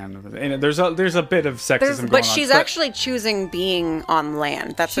man. And there's a bit of sexism going But on. she's actually choosing being on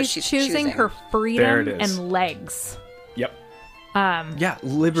land. That's what she's choosing her There freedom it is. and legs. Yep. Yeah,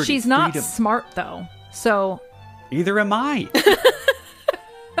 liberty. She's not freedom. smart though. So Either am I.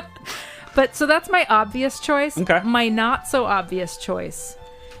 But so that's my obvious choice. Okay. My not so obvious choice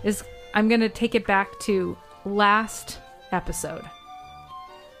is I'm going to take it back to last episode.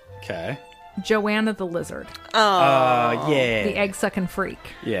 Okay. Joanna the Lizard, Oh. Yeah. the egg sucking freak.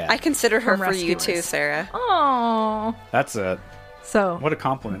 Yeah. I consider her From for you Rescuers. too, Sarah. Oh. That's it. So What a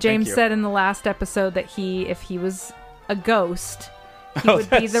compliment. James Thank you. said in the last episode that if he was a ghost, he Oh, would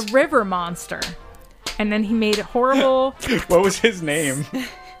be the that's- river monster. And then he made it horrible. What was his name?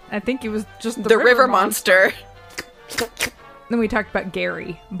 I think it was just The river monster. Then we talked about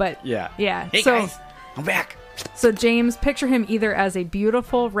Gary, but Yeah. yeah. Hey so guys, I'm back. So James, picture him either as a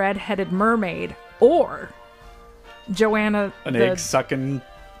beautiful red-headed mermaid or Joanna, An the egg sucking.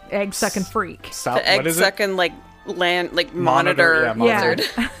 egg-sucking freak. South. The egg What is it? sucking like land like monitor, Monitor,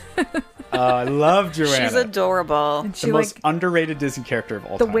 lizard. I love Joanna. She's adorable. And the she most like underrated Disney character of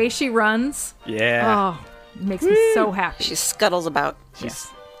all the time. way she runs. Yeah. Oh, it makes me so happy. She scuttles about She's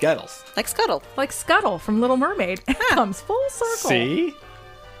Scuttles. like Scuttle. Like Scuttle from Little Mermaid. It comes full circle. See?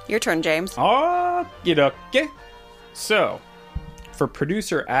 Your turn, James. Okay. So, for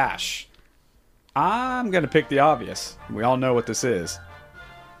producer Ash, I'm going to pick the obvious. We all know what this is.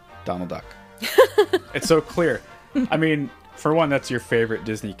 Donald Duck. It's so clear. I mean, for one, that's your favorite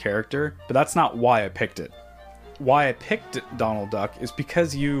Disney character, but that's not why I picked it. Why I picked Donald Duck is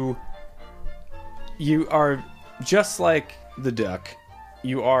because you are just like the duck.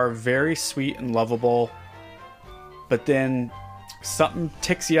 You are very sweet and lovable, but then something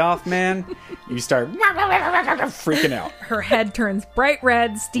ticks you off, man. You start freaking out. Her head turns bright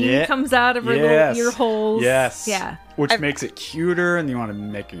red. Steam Yeah. comes out of her Yes. little ear holes. Yes. Yeah. Which makes it cuter, and you want to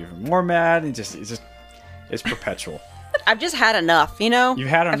make her even more mad, and it's perpetual. I've just had enough, you know? You've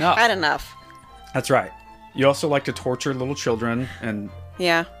had enough. I've had enough. That's right. You also like to torture little children and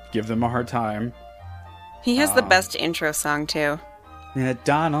Yeah. give them a hard time. He has the best intro song, too. Yeah,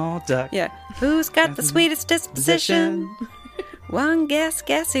 Donald Duck. Yeah. Who's got the sweetest disposition? One guess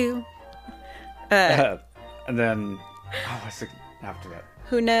who? And then, what's the after that?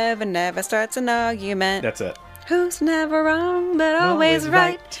 Who never starts an argument. That's it. Who's never wrong but always Always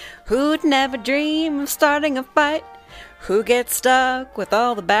right? right. Who'd never dream of starting a fight? Who gets stuck with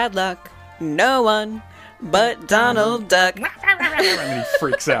all the bad luck? No one but Donald Duck. And he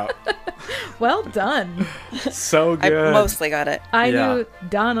freaks out. Well done. So I good. mostly got it. I Yeah. knew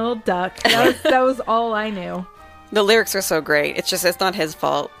Donald Duck. That was all I knew. The lyrics are so great. It's not his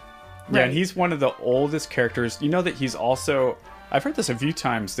fault. Yeah, Right. and he's one of the oldest characters. You know that he's also, I've heard this a few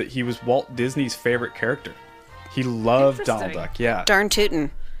times, that he was Walt Disney's favorite character. He loved Donald Interesting. Duck, yeah. Darn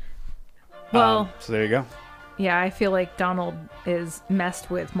tootin'. Well, So there you go. yeah, I feel like Donald is messed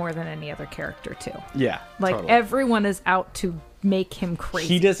with more than any other character too. Yeah, Like totally. everyone is out to make him crazy.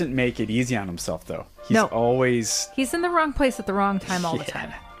 He doesn't make it easy on himself, though. He's No. always... He's in the wrong place at the wrong time all the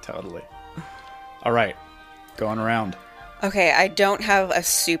time. Totally. All right, going around. Okay, I don't have a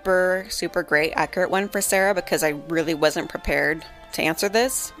super, super great accurate one for Sarah because I really wasn't prepared to answer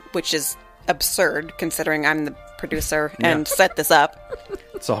this, which is absurd considering I'm the producer and set this up.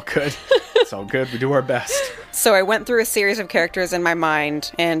 It's all good. It's all good. We do our best. So I went through a series of characters in my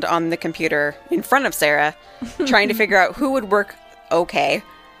mind and on the computer in front of Sarah, trying to figure out who would work okay.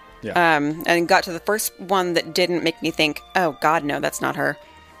 Yeah. And got to the first one that didn't make me think, oh, God, no, that's not her.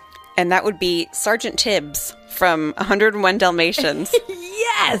 And that would be Sergeant Tibbs from 101 Dalmatians.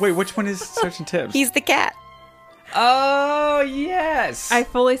 Yes! Wait, which one is Sergeant Tibbs? He's the cat. Oh, yes! I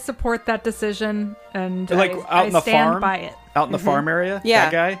fully support that decision, and Like, out I in the stand farm? by it. Out in the farm area? Yeah.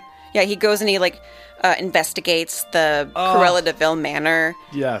 That guy? Yeah, he goes and he, investigates the Cruella de Vil Manor.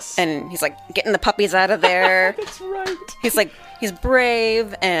 Yes. And he's, getting the puppies out of there. That's right. He's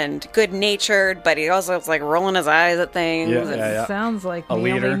brave and good-natured, but he also is, rolling his eyes at things. Yeah, and- yeah. Sounds like A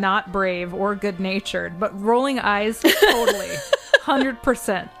me, leader. only not brave or good-natured, but rolling eyes, totally,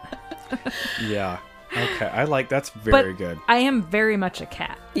 100%. Yeah. Okay, that's But very good. I am very much a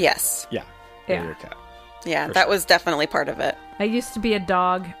cat. Yes. Yeah. Yeah. You're a cat. Yeah, For that sure. was definitely part of it. I used to be a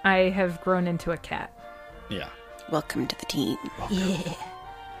dog. I have grown into a cat. Yeah. Welcome to the team.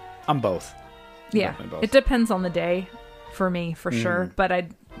 I'm both. Yeah, Definitely both. it depends on the day for me, for sure. But I,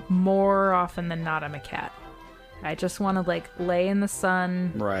 more often than not, I'm a cat. I just want to lay in the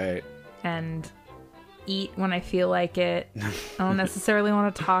sun Right. and eat when I feel like it. I don't necessarily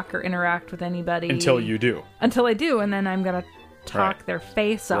want to talk or interact with anybody Until you do. until I do, and then I'm gonna talk Right. their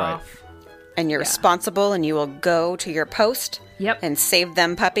face Right. off. And you're responsible and you will go to your post Yep. and save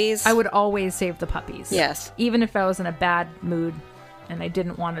them puppies. I would always save the puppies. Yes. Even if I was in a bad mood and I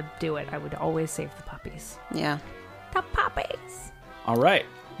didn't want to do it, I would always save the puppies. Yeah. The puppies. All right.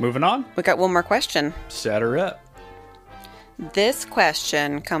 Moving on. We got one more question. Set her up. This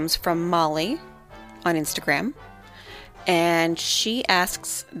question comes from Molly on Instagram. And she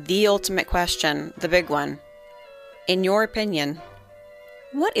asks the ultimate question, the big one. In your opinion,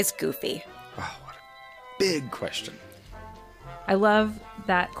 what is Goofy? Oh, what a big question. I love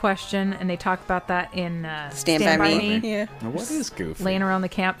that question, and they talk about that in Stand by me. Yeah. Now, what is Goofy? Laying around the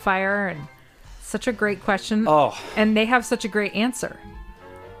campfire, and such a great question. Oh, And they have such a great answer.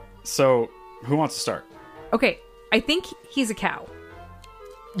 so who wants to start? Okay, I think he's a cow,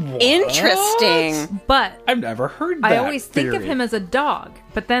 Interesting. but I've never heard that I always think of theory. him as a dog.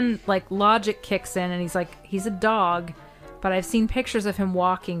 But then, logic kicks in, and he's a dog, but I've seen pictures of him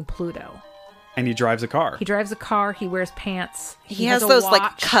walking Pluto. And he drives a car. He drives a car, he wears pants. He has a those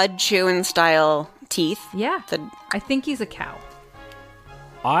watch. cud chewing style teeth. Yeah, The I think he's a cow.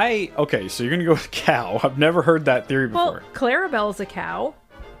 Okay, so you're gonna go with cow. I've never heard that theory Well, before. Clarabelle's a cow.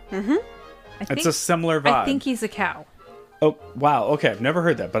 Mm-hmm. It's a similar vibe. I think he's a cow. Oh, wow. Okay, I've never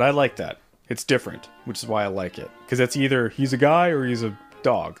heard that, but I like that. It's different, which is why I like it. Because it's either he's a guy or he's a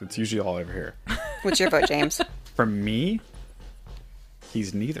dog. That's usually all I ever hear. What's your vote, James? For me,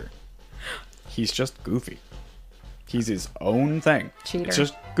 he's neither. He's just goofy. He's his own thing. Cheater. It's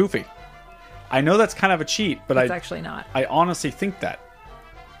just goofy. I know that's kind of a cheat, but It's I actually not. I honestly think that.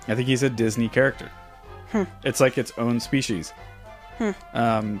 I think he's a Disney character. It's like its own species.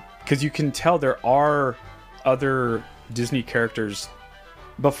 Because you can tell there are other Disney characters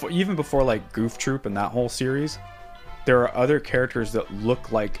even before like Goof Troop and that whole series. There are other characters that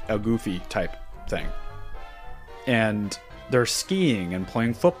look like a Goofy type thing, and they're skiing and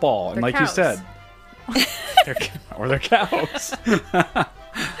playing football, and They're like cows. you said, they're cows.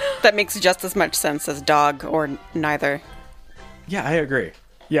 That makes just as much sense as dog or neither. Yeah, I agree.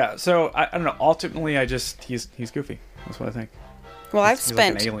 Yeah, so I don't know. Ultimately, he's Goofy. That's what I think. Well, I've He's like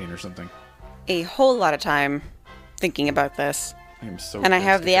spent an alien or something. a whole lot of time thinking about this, I'm so. and I curious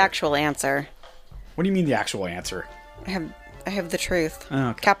have to the hear. actual answer. What do you mean the actual answer? I have the truth. Oh,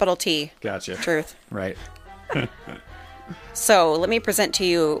 okay. Capital T. Gotcha. Truth. Right. So let me present to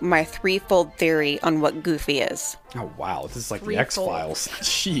you my threefold theory on what Goofy is. Oh wow, this is like the Threefold. X-Files.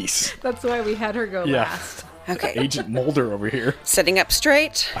 Jeez. That's why we had her go Yeah. last. Okay. Agent Mulder over here. Sitting up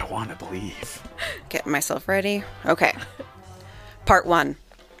straight. I want to believe. Getting myself ready. Okay. Part 1.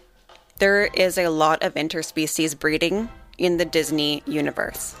 There is a lot of interspecies breeding in the Disney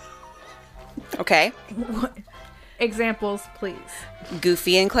universe. Okay? Examples, please.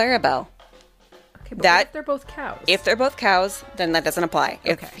 Goofy and Clarabelle. Okay, but That- what if they're both cows? If they're both cows, then that doesn't apply.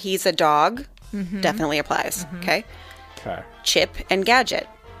 Okay. If he's a dog, definitely applies. Okay? Okay. Chip and Gadget.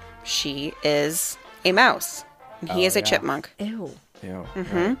 She is a mouse. And he is a yeah. chipmunk. Ew.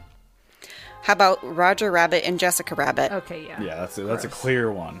 Ew. How about Roger Rabbit and Jessica Rabbit? Okay, yeah. Yeah, that's a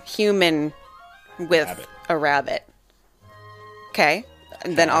clear one. Human with Rabbit. a rabbit. Okay.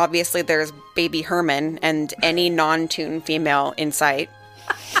 And then obviously there's Baby Herman and any non-toon female in sight.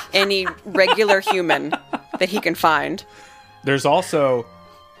 Any regular human that he can find. There's also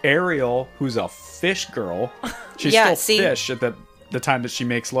Ariel, who's a fish girl. She's Yeah, still see? fish at the time that she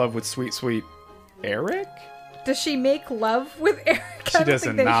makes love with sweet Eric. Does she make love with Eric? She I don't does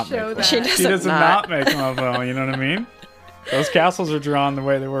think they not show make that. love. She She does does not. not make love, though. You know what I mean? Those castles are drawn the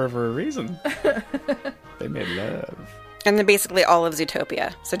way they were for a reason. They made love. And then basically all of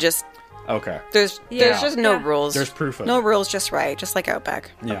Zootopia. So just Okay. there's Yeah. just no Yeah. rules. There's proof of no it. rules, just right, just like Outback.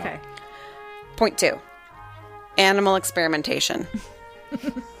 Yeah. Okay. Point 2. Animal experimentation.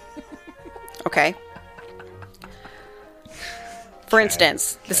 Okay. For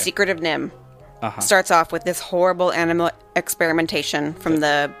instance, The Secret of Nim starts off with this horrible animal experimentation from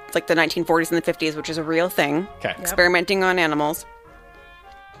the 1940s and the 50s, which is a real thing. Okay. Experimenting on animals.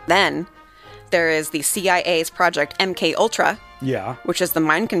 Then there is the CIA's project MK Ultra, Yeah. which is the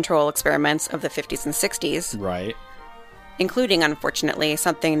mind control experiments of the 50s and 60s, Right. including, unfortunately,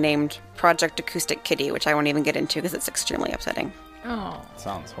 something named Project Acoustic Kitty, which I won't even get into because it's extremely upsetting. Oh,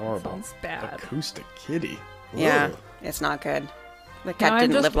 Sounds horrible. sounds bad. Acoustic kitty. Yeah, Ugh. it's not good. The Now cat I'm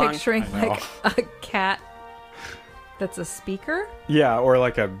didn't just live long. picturing I know. like a cat that's a speaker. Yeah, or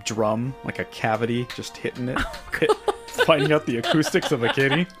like a drum, like a cavity, just hitting it, finding out the acoustics of a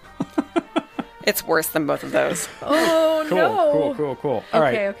kitty. It's worse than both of those. Oh Cool, no! cool. All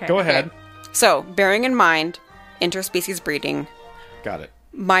right, okay, go okay. ahead. So, bearing in mind interspecies breeding, Got it.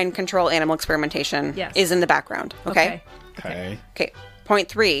 mind control animal experimentation Yes. is in the background. Okay? Okay. Okay. Point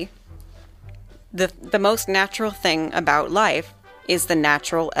 3. The most natural thing about life is the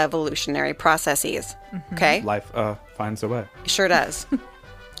natural evolutionary processes. Okay? Life finds a way. It sure does.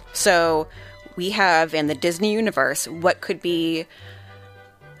 So, we have in the Disney universe what could be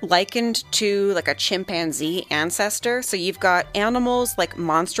likened to like a chimpanzee ancestor. So you've got animals like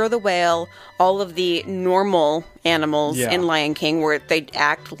Monstro the whale, all of the normal animals Yeah. in Lion King where they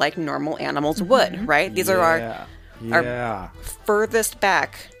act like normal animals would, right? These are our Yeah. furthest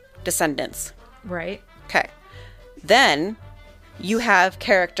back descendants. Right. Okay. Then you have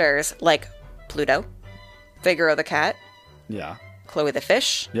characters like Pluto, Figaro the cat, Yeah. Chloe the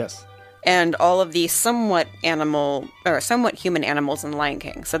fish, Yes. and all of the somewhat human animals in Lion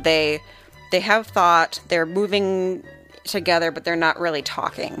King. So they have thought, they're moving together, but they're not really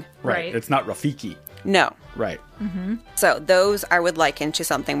talking. Right. It's not Rafiki. No. Right. So those I would liken to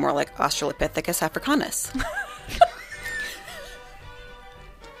something more like Australopithecus africanus.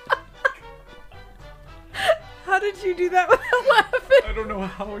 How did you do that without laughing? I don't know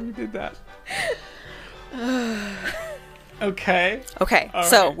how you did that. Okay. Okay, All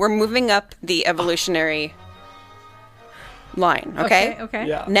so right. we're moving up the evolutionary line, okay? Okay.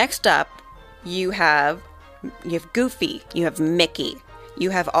 Yeah. Next up, you have Goofy, you have Mickey, you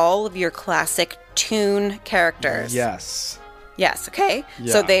have all of your classic toon characters. Yes. Yes, okay?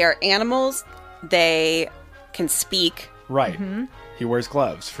 So Yeah. they are animals, they can speak, Right. He wears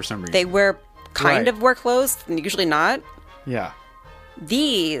gloves for some reason. they wear kind Right. of wear clothes, usually not. Yeah.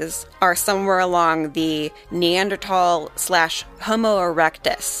 These are somewhere along the Neanderthal / Homo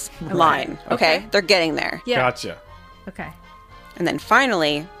erectus line, okay? Okay. They're getting there. Yeah. Gotcha. Okay. And then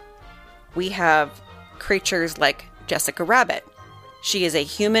finally, we have creatures like Jessica Rabbit. She is a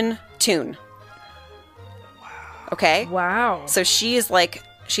human toon. Okay? Wow. So she's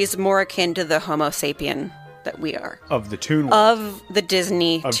more akin to the Homo sapien that we are. Of the Toon World. Of the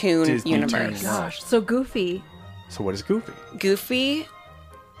Disney Of toon Disney universe. Toon. Gosh. So Goofy. So what is Goofy? Goofy.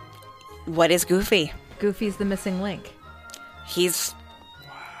 What is Goofy? Goofy's the missing link. He's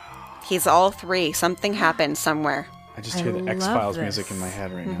all three. Something happened somewhere. I just I hear the love X-Files this. music in my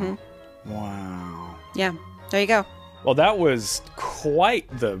head right now. Wow. Yeah. There you go. Well, that was quite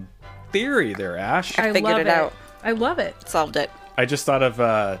the theory there, Ash. I figured love it out. I love it. Solved it. I just thought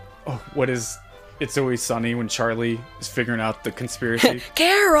of, what is It's Always Sunny when Charlie is figuring out the conspiracy?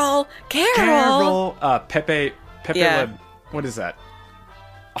 Carol! Carol! Pepe Yeah. what is that?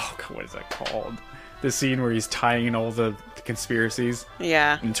 Oh, God, what is that called? the scene where he's tying in all the conspiracies.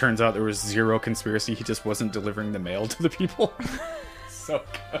 Yeah. And it turns out there was zero conspiracy. He just wasn't delivering the mail to the people. So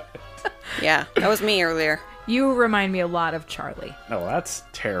good. Yeah, that was me earlier. You remind me a lot of Charlie. No, that's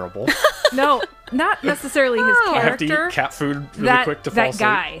terrible. No, not necessarily his I have to character. eat cat food really quick to fall that asleep.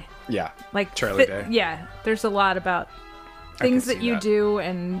 guy. Yeah. Like Charlie Day. Yeah, there's a lot about I can things that see you that. do,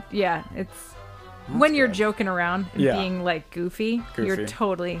 and yeah, it's when you're good. joking around and Yeah. being like goofy, you're Goofy.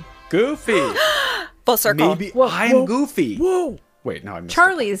 totally Goofy. Full circle. Maybe I'm Goofy. Whoa. Wait, no, I missed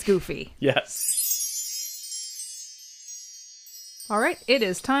Charlie is goofy. it. Yes. All right, it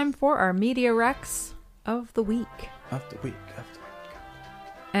is time for our media recs of the week. Of the week.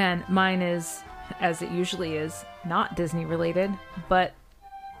 And mine is, as it usually is, not Disney related, but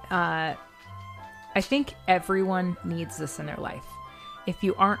I think everyone needs this in their life. If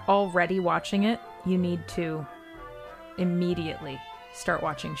you aren't already watching it, you need to immediately start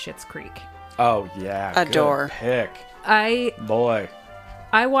watching Schitt's Creek. Oh, yeah. Adore. Good pick. I Boy.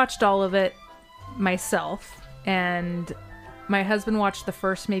 watched all of it myself, and my husband watched the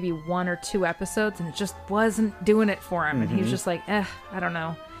first maybe 1 or 2 episodes, and it just wasn't doing it for him. And he was just like, I don't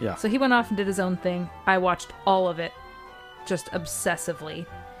know. Yeah. So he went off and did his own thing. I watched all of it just obsessively.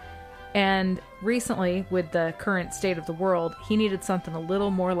 And recently, with the current state of the world, he needed something a little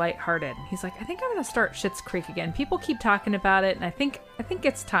more lighthearted. He's like, I think I'm going to start Schitt's Creek again. People keep talking about it, and I think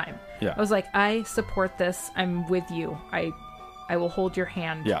it's time. Yeah. I was like, I support this. I'm with you. I will hold your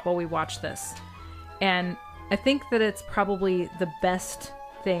hand Yeah. while we watch this. And I think that it's probably the best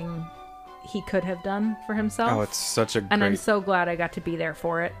thing he could have done for himself. Oh, it's such a great... and I'm so glad I got to be there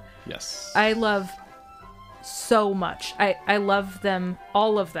for it. Yes. I love so much. I love them,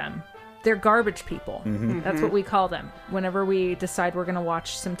 all of them. They're garbage people. Mm-hmm. That's what we call them. Whenever we decide we're going to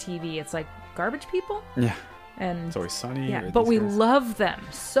watch some TV, it's like, garbage people? Yeah. And It's Always Sunny. yeah, or but these we guys. love them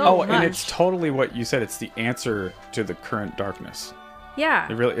so Oh, much. and it's totally what you said. It's the answer to the current darkness. yeah.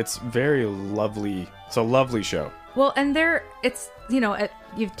 It's very lovely. It's a lovely show. Well, and it's,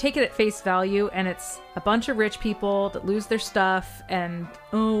 you take it at face value, and it's a bunch of rich people that lose their stuff, and,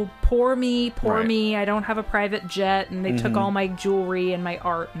 oh, poor me, Right. me, I don't have a private jet, and they took all my jewelry and my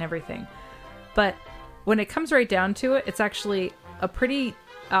art and everything. But when it comes right down to it, it's actually a pretty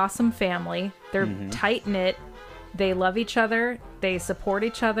awesome family. They're tight-knit. They love each other. They support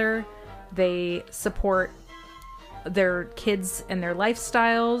each other. They support their kids and their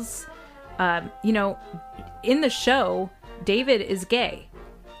lifestyles. In the show, David is gay,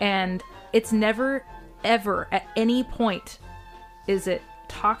 and it's never, ever, at any point, is it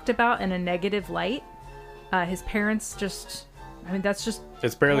talked about in a negative light. His parents that's just...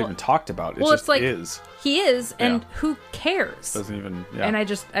 It's barely Well- even talked about. It well, just it's like, is. he is, and Yeah. who cares? Doesn't even... Yeah. And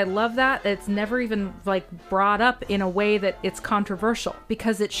I love that. It's never even, brought up in a way that it's controversial,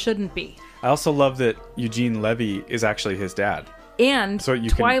 because it shouldn't be. I also love that Eugene Levy is actually his dad. And So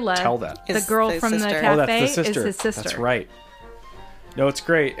you Twyla, can tell that. the Is girl the from the sister. cafe, Oh, that's the sister. is his sister. That's right. No, it's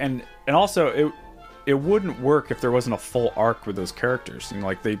great. And also, it wouldn't work if there wasn't a full arc with those characters.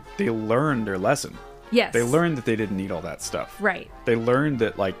 They learned their lesson. Yes. They learned that they didn't need all that stuff. Right. They learned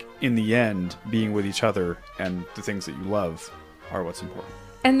that, in the end, being with each other and the things that you love are what's important.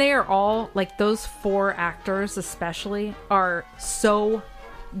 And they are all, those 4 actors especially, are so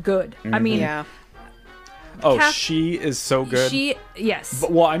good. I mean, Yeah. Oh, Kath- she is so good. Yes.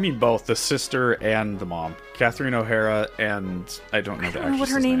 Well, I mean both the sister and the mom, Catherine O'Hara, and I don't know I the don't know what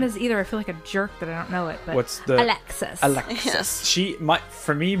her actress's name is either. I feel like a jerk that I don't know it. But What's the Alexis? Alexis? She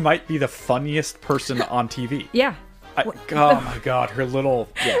for me might be the funniest person on TV. Yeah. Oh my god, her little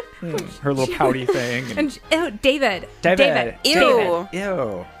pouty thing. And David. Ew.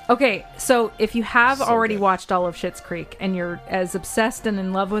 Ew. Okay, so if you have So already good. watched all of Schitt's Creek and you're as obsessed and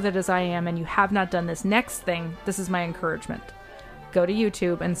in love with it as I am, and you have not done this next thing, this is my encouragement. Go to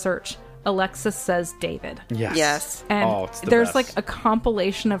YouTube and search Alexis Says David. Yes. Yes. And it's the there's best. a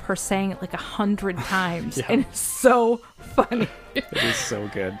compilation of her saying it 100 times. Yeah. And it's so funny. It is so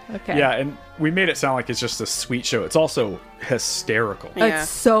good. Okay. Yeah, and we made it sound like it's just a sweet show. It's also hysterical. Yeah. It's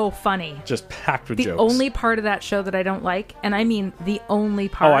so funny. Just packed with The jokes. only part of that show that I don't like, and I mean the only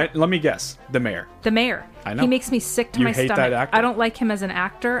Oh, part, let me guess. The mayor. the mayor. I know. He makes me sick to You my hate that stomach. actor. I don't like him as an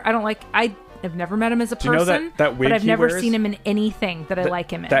actor. I've never met him as a you know person, that wig but I've he never wears? seen him in anything that I like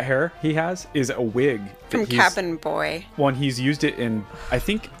him in. That hair he has is a wig. that From he's- Cabin Boy. Well, he's used it in, I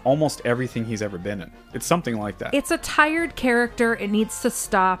think, almost everything he's ever been in. It's something like that. It's a tired character. It needs to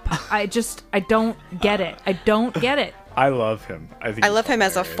stop. I don't get it. I don't get it. I love him. I think I he's love him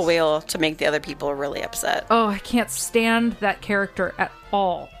as a hilarious. foil to make the other people really upset. Oh, I can't stand that character at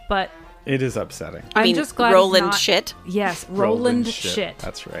all. But It is upsetting. I I'm mean, just glad Roland he's not, shit. Yes, Roland shit.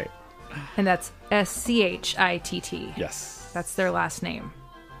 That's right. And that's Schitt. Yes. That's their last name.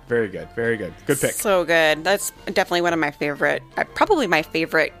 Very good. Very good. Good pick. So good. That's definitely one of my favorite, probably my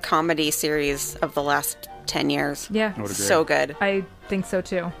favorite comedy series of the last 10 years. Yeah. I would agree. So good. I think so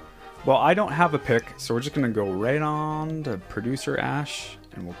too. Well, I don't have a pick, so we're just going to go right on to producer Ash,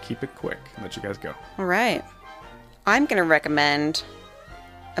 and we'll keep it quick and let you guys go. All right. I'm going to recommend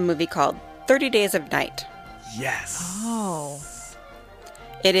a movie called 30 Days of Night. Yes. Oh.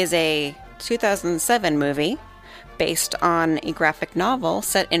 It is a 2007 movie based on a graphic novel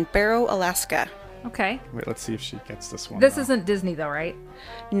set in Barrow, Alaska. Okay. Wait, let's see if she gets this one. This isn't Disney though, right?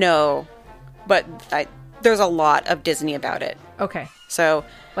 No, but there's a lot of Disney about it. Okay. So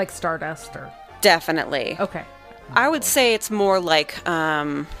Like Stardust or... definitely. Okay. I would say it's more like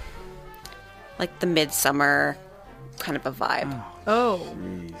the Midsummer kind of a vibe. Oh.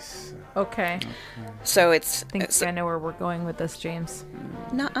 Jeez. Okay. So it's I think I know where we're going with this, James.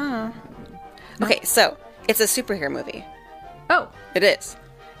 nuh-uh. Okay, so it's a superhero movie. Oh. It is.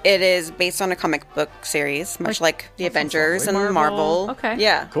 It is based on a comic book series, much like the Avengers and Marvel. Okay.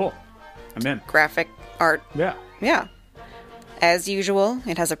 Yeah. Cool. I'm in. Graphic art. Yeah. Yeah. As usual,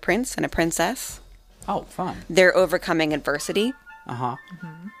 it has a prince and a princess. Oh, fun. They're overcoming adversity. Uh-huh.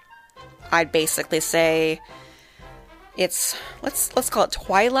 I'd basically say it's let's call it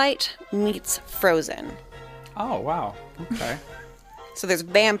Twilight meets Frozen. Oh, wow. Okay. So there's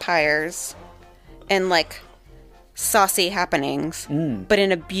vampires and like saucy happenings, but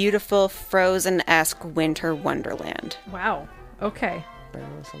in a beautiful Frozen-esque winter wonderland. Wow. Okay.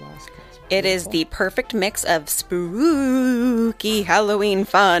 Barrows, Alaska. It is the perfect mix of spooky Halloween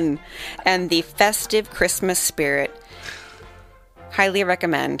fun and the festive Christmas spirit. Highly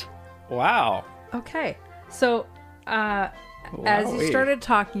recommend. Wow. Okay. So, as you Wowee. started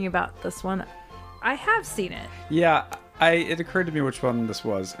talking about this one, I have seen it. Yeah, it occurred to me which one this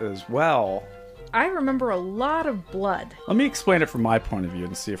was as well. I remember a lot of blood. Let me explain it from my point of view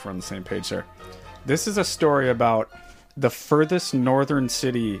and see if we're on the same page there. This is a story about the furthest northern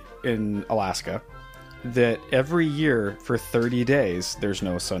city in Alaska that every year for 30 days there's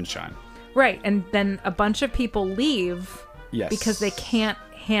no sunshine. Right. And then a bunch of people leave Yes. because they can't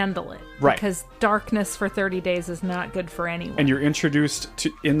handle it. Right. Because darkness for 30 days is not good for anyone. And you're introduced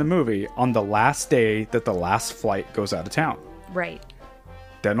to in the movie on the last day that the last flight goes out of town. Right.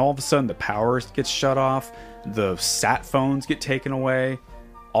 Then all of a sudden the power gets shut off, the sat phones get taken away,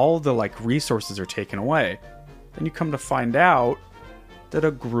 all the resources are taken away. Then you come to find out that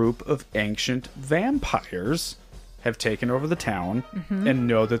a group of ancient vampires have taken over the town and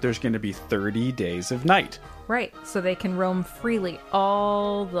know that there's going to be 30 days of night. Right. So they can roam freely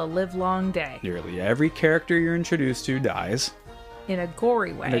all the livelong day Nearly every character you're introduced to dies in a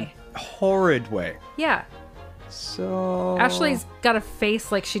gory way. in a horrid way. Yeah. So Ashley's got a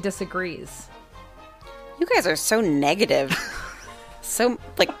face like she disagrees. You guys are so negative. So,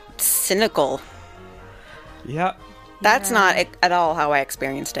 cynical. yeah. That's not at all how I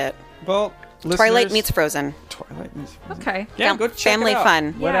experienced it. Well, Twilight listeners- meets Frozen. Twilight meets Frozen. Okay. Yeah, go check family it out.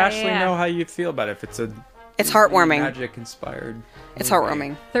 fun. Let Yeah, Ashley yeah. know how you feel about it. If it's a It's heartwarming. magic inspired. It's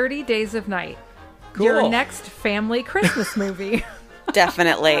heartwarming. 30 Days of Night. Cool. Your next family Christmas movie.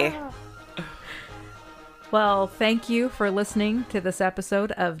 Definitely. Well, thank you for listening to this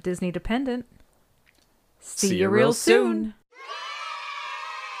episode of Disney Dependent. See you real soon.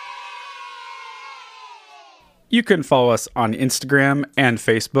 You can follow us on Instagram and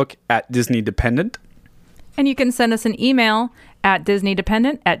Facebook at Disney Dependent. And you can send us an email at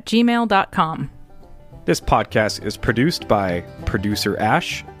disneydependent@gmail.com. This podcast is produced by producer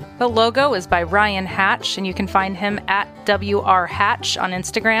Ash. The logo is by Ryan Hatch, and you can find him at WR Hatch on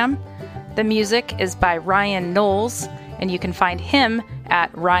Instagram. The music is by Ryan Knowles, and you can find him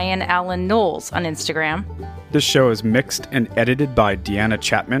at Ryan Allen Knowles on Instagram. This show is mixed and edited by Deanna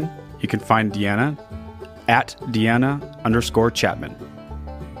Chapman. You can find Deanna at Deanna_Chapman.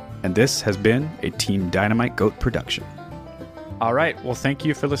 And this has been a Team Dynamite Goat production. All right. Well, thank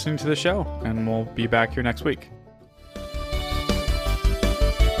you for listening to the show, and we'll be back here next week.